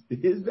reading it.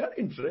 It's very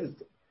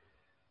interesting.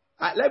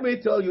 Let me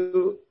tell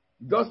you,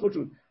 gospel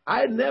truth.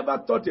 I never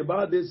thought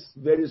about this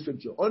very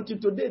scripture. Until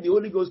today, the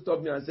Holy Ghost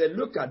stopped me and said,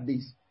 look at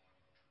this.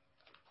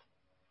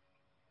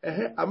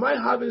 Am I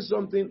having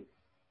something?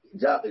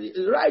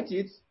 Write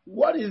it.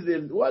 What is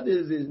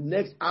the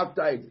next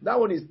after it? That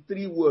one is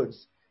 3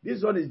 words.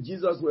 This one is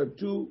Jesus wept,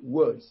 2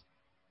 words.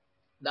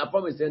 That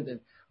form a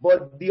sentence.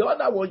 But the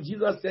other one,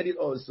 Jesus said it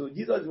also.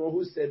 Jesus is the one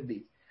who said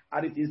this.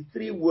 And it is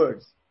 3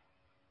 words.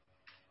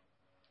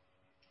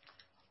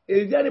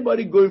 Is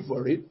anybody going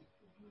for it?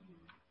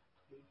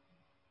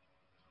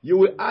 You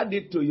will add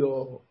it to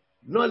your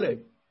knowledge.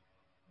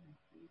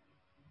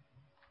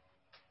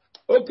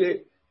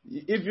 Okay.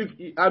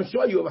 I'm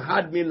sure you have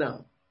heard me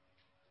now.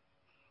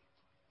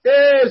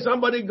 Hey,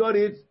 somebody got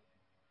it.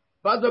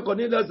 Pastor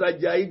Cornelius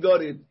Ajayi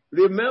got it.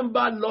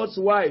 Remember Lot's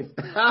wife.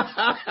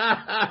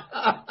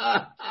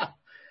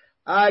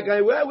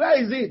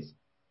 Where is it?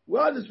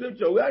 Where is the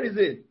scripture? Where is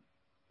it?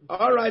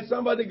 All right,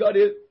 somebody got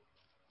it.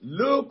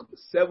 Luke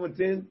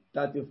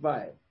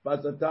 17:35.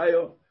 Pastor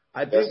Tayo,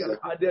 I think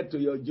I added to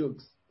your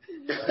jokes.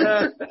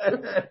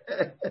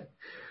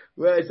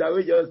 Well, shall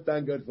we just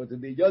thank God for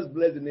today? Just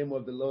bless the name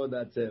of the Lord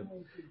that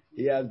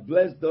He has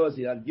blessed us.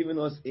 He has given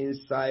us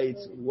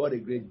insights. What a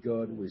great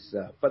God we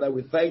serve. Father,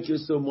 we thank you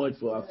so much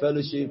for our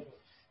fellowship,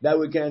 that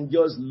we can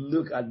just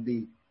look at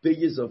the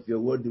pages of your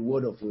word, the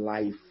word of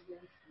life,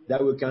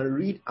 that we can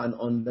read and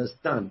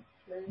understand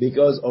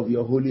because of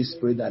your Holy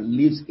Spirit that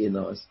lives in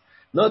us.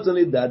 Not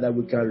only that, that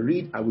we can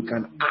read and we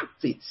can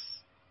act it.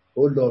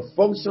 Oh Lord,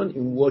 function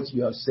in what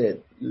you have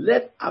said.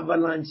 Let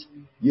avalanche,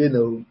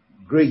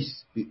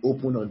 grace be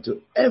open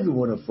unto every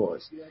one of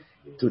us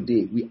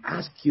today. We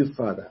ask you,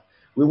 Father,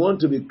 we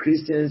want to be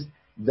Christians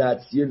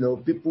that,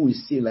 people will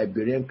see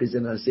Liberian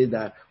Christians and say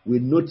that we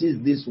notice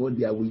this one,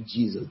 they are with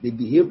Jesus. They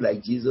behave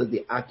like Jesus.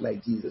 They act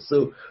like Jesus.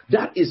 So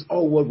that is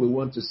all what we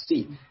want to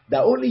see.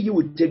 That only you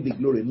will take the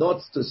glory,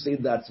 not to say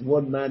that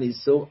one man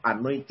is so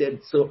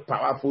anointed, so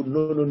powerful.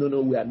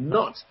 No, we are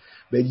not.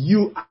 But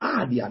you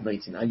are the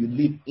anointing and you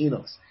live in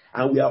us.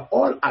 And we are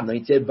all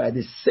anointed by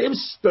the same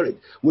Spirit,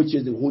 which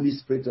is the Holy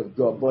Spirit of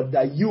God. But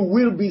that you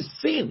will be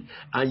seen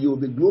and you will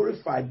be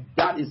glorified.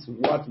 That is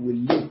what we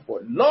live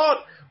for. Lord,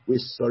 we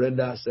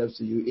surrender ourselves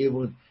to you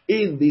even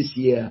in this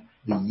year,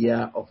 the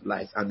year of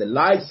light. And the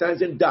light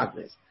shines in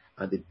darkness,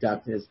 and the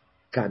darkness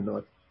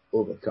cannot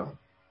overcome.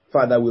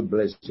 Father, we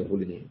bless your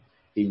holy name.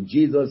 In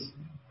Jesus'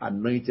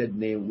 anointed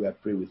name, we are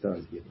praying with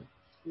thanksgiving.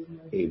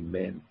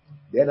 Amen.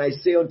 Then I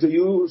say unto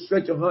you,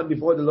 stretch your hand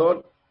before the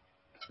Lord.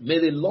 May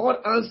the Lord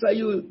answer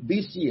you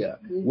this year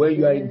when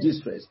you are in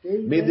distress.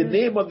 May the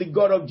name of the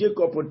God of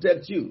Jacob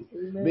protect you.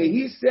 May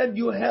he send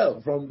you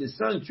help from the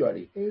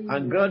sanctuary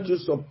and grant you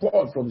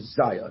support from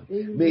Zion.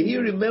 May he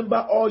remember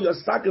all your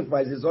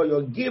sacrifices, all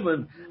your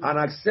giving, and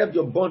accept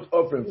your burnt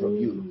offering from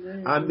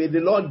you. And may the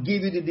Lord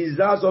give you the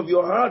desires of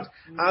your heart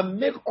and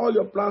make all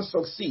your plans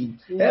succeed.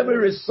 Every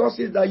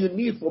resources that you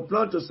need for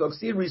plan to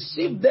succeed,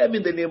 receive them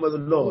in the name of the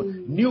Lord.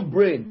 New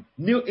brain,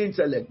 new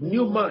intellect,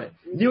 new mind,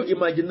 new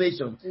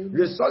imagination,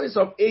 resources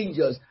of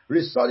angels,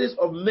 resources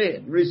of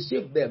men,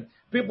 receive them.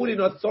 People in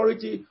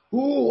authority who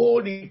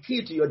hold the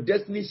key to your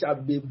destiny shall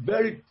be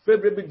very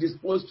favorably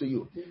disposed to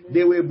you.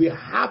 They will be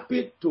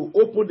happy to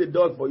open the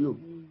door for you.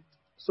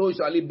 So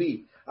shall it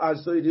be, and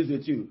so it is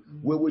with you.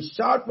 We will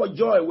shout for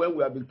joy when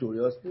we are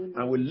victorious,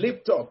 and we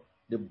lift up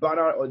the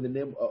banner in the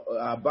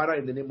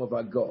name of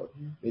our God.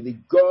 May the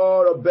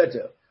God of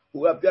Bethel,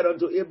 who appeared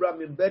unto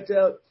Abraham in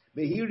Bethel,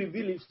 may he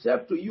reveal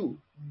himself to you.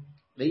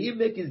 May he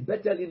make his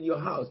Bethel in your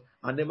house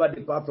and never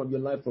depart from your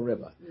life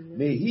forever.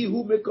 May he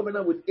who made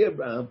covenant with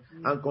Abraham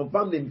and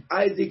confirmed in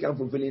Isaac and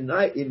fulfilling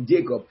in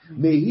Jacob,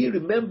 may he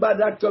remember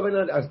that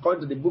covenant as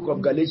according to the book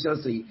of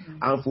Galatians 3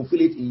 and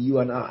fulfill it in you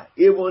and I,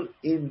 even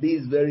in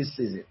this very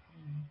season.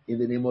 In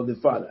the name of the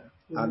Father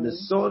and the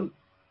Son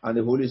and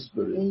the Holy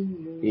Spirit.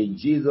 In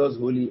Jesus'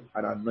 holy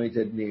and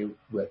anointed name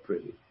we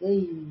pray.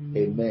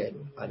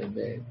 Amen and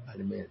amen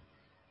and amen.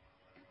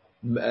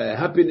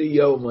 Happy New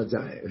Year one more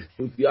time.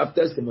 If you have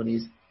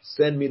testimonies,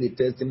 send me the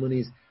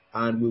testimonies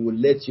and we will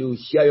let you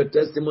share your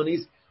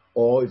testimonies,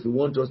 or if you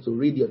want us to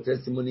read your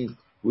testimonies,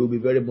 we will be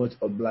very much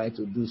obliged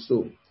to do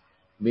so.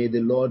 May the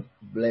Lord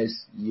bless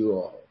you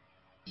all.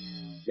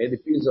 May the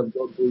peace of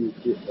God go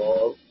with you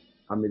all,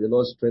 and may the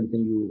Lord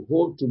strengthen you.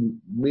 Hope to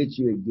meet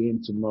you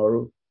again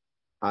tomorrow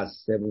at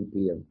 7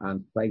 p.m.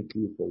 and thank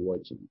you for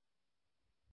watching.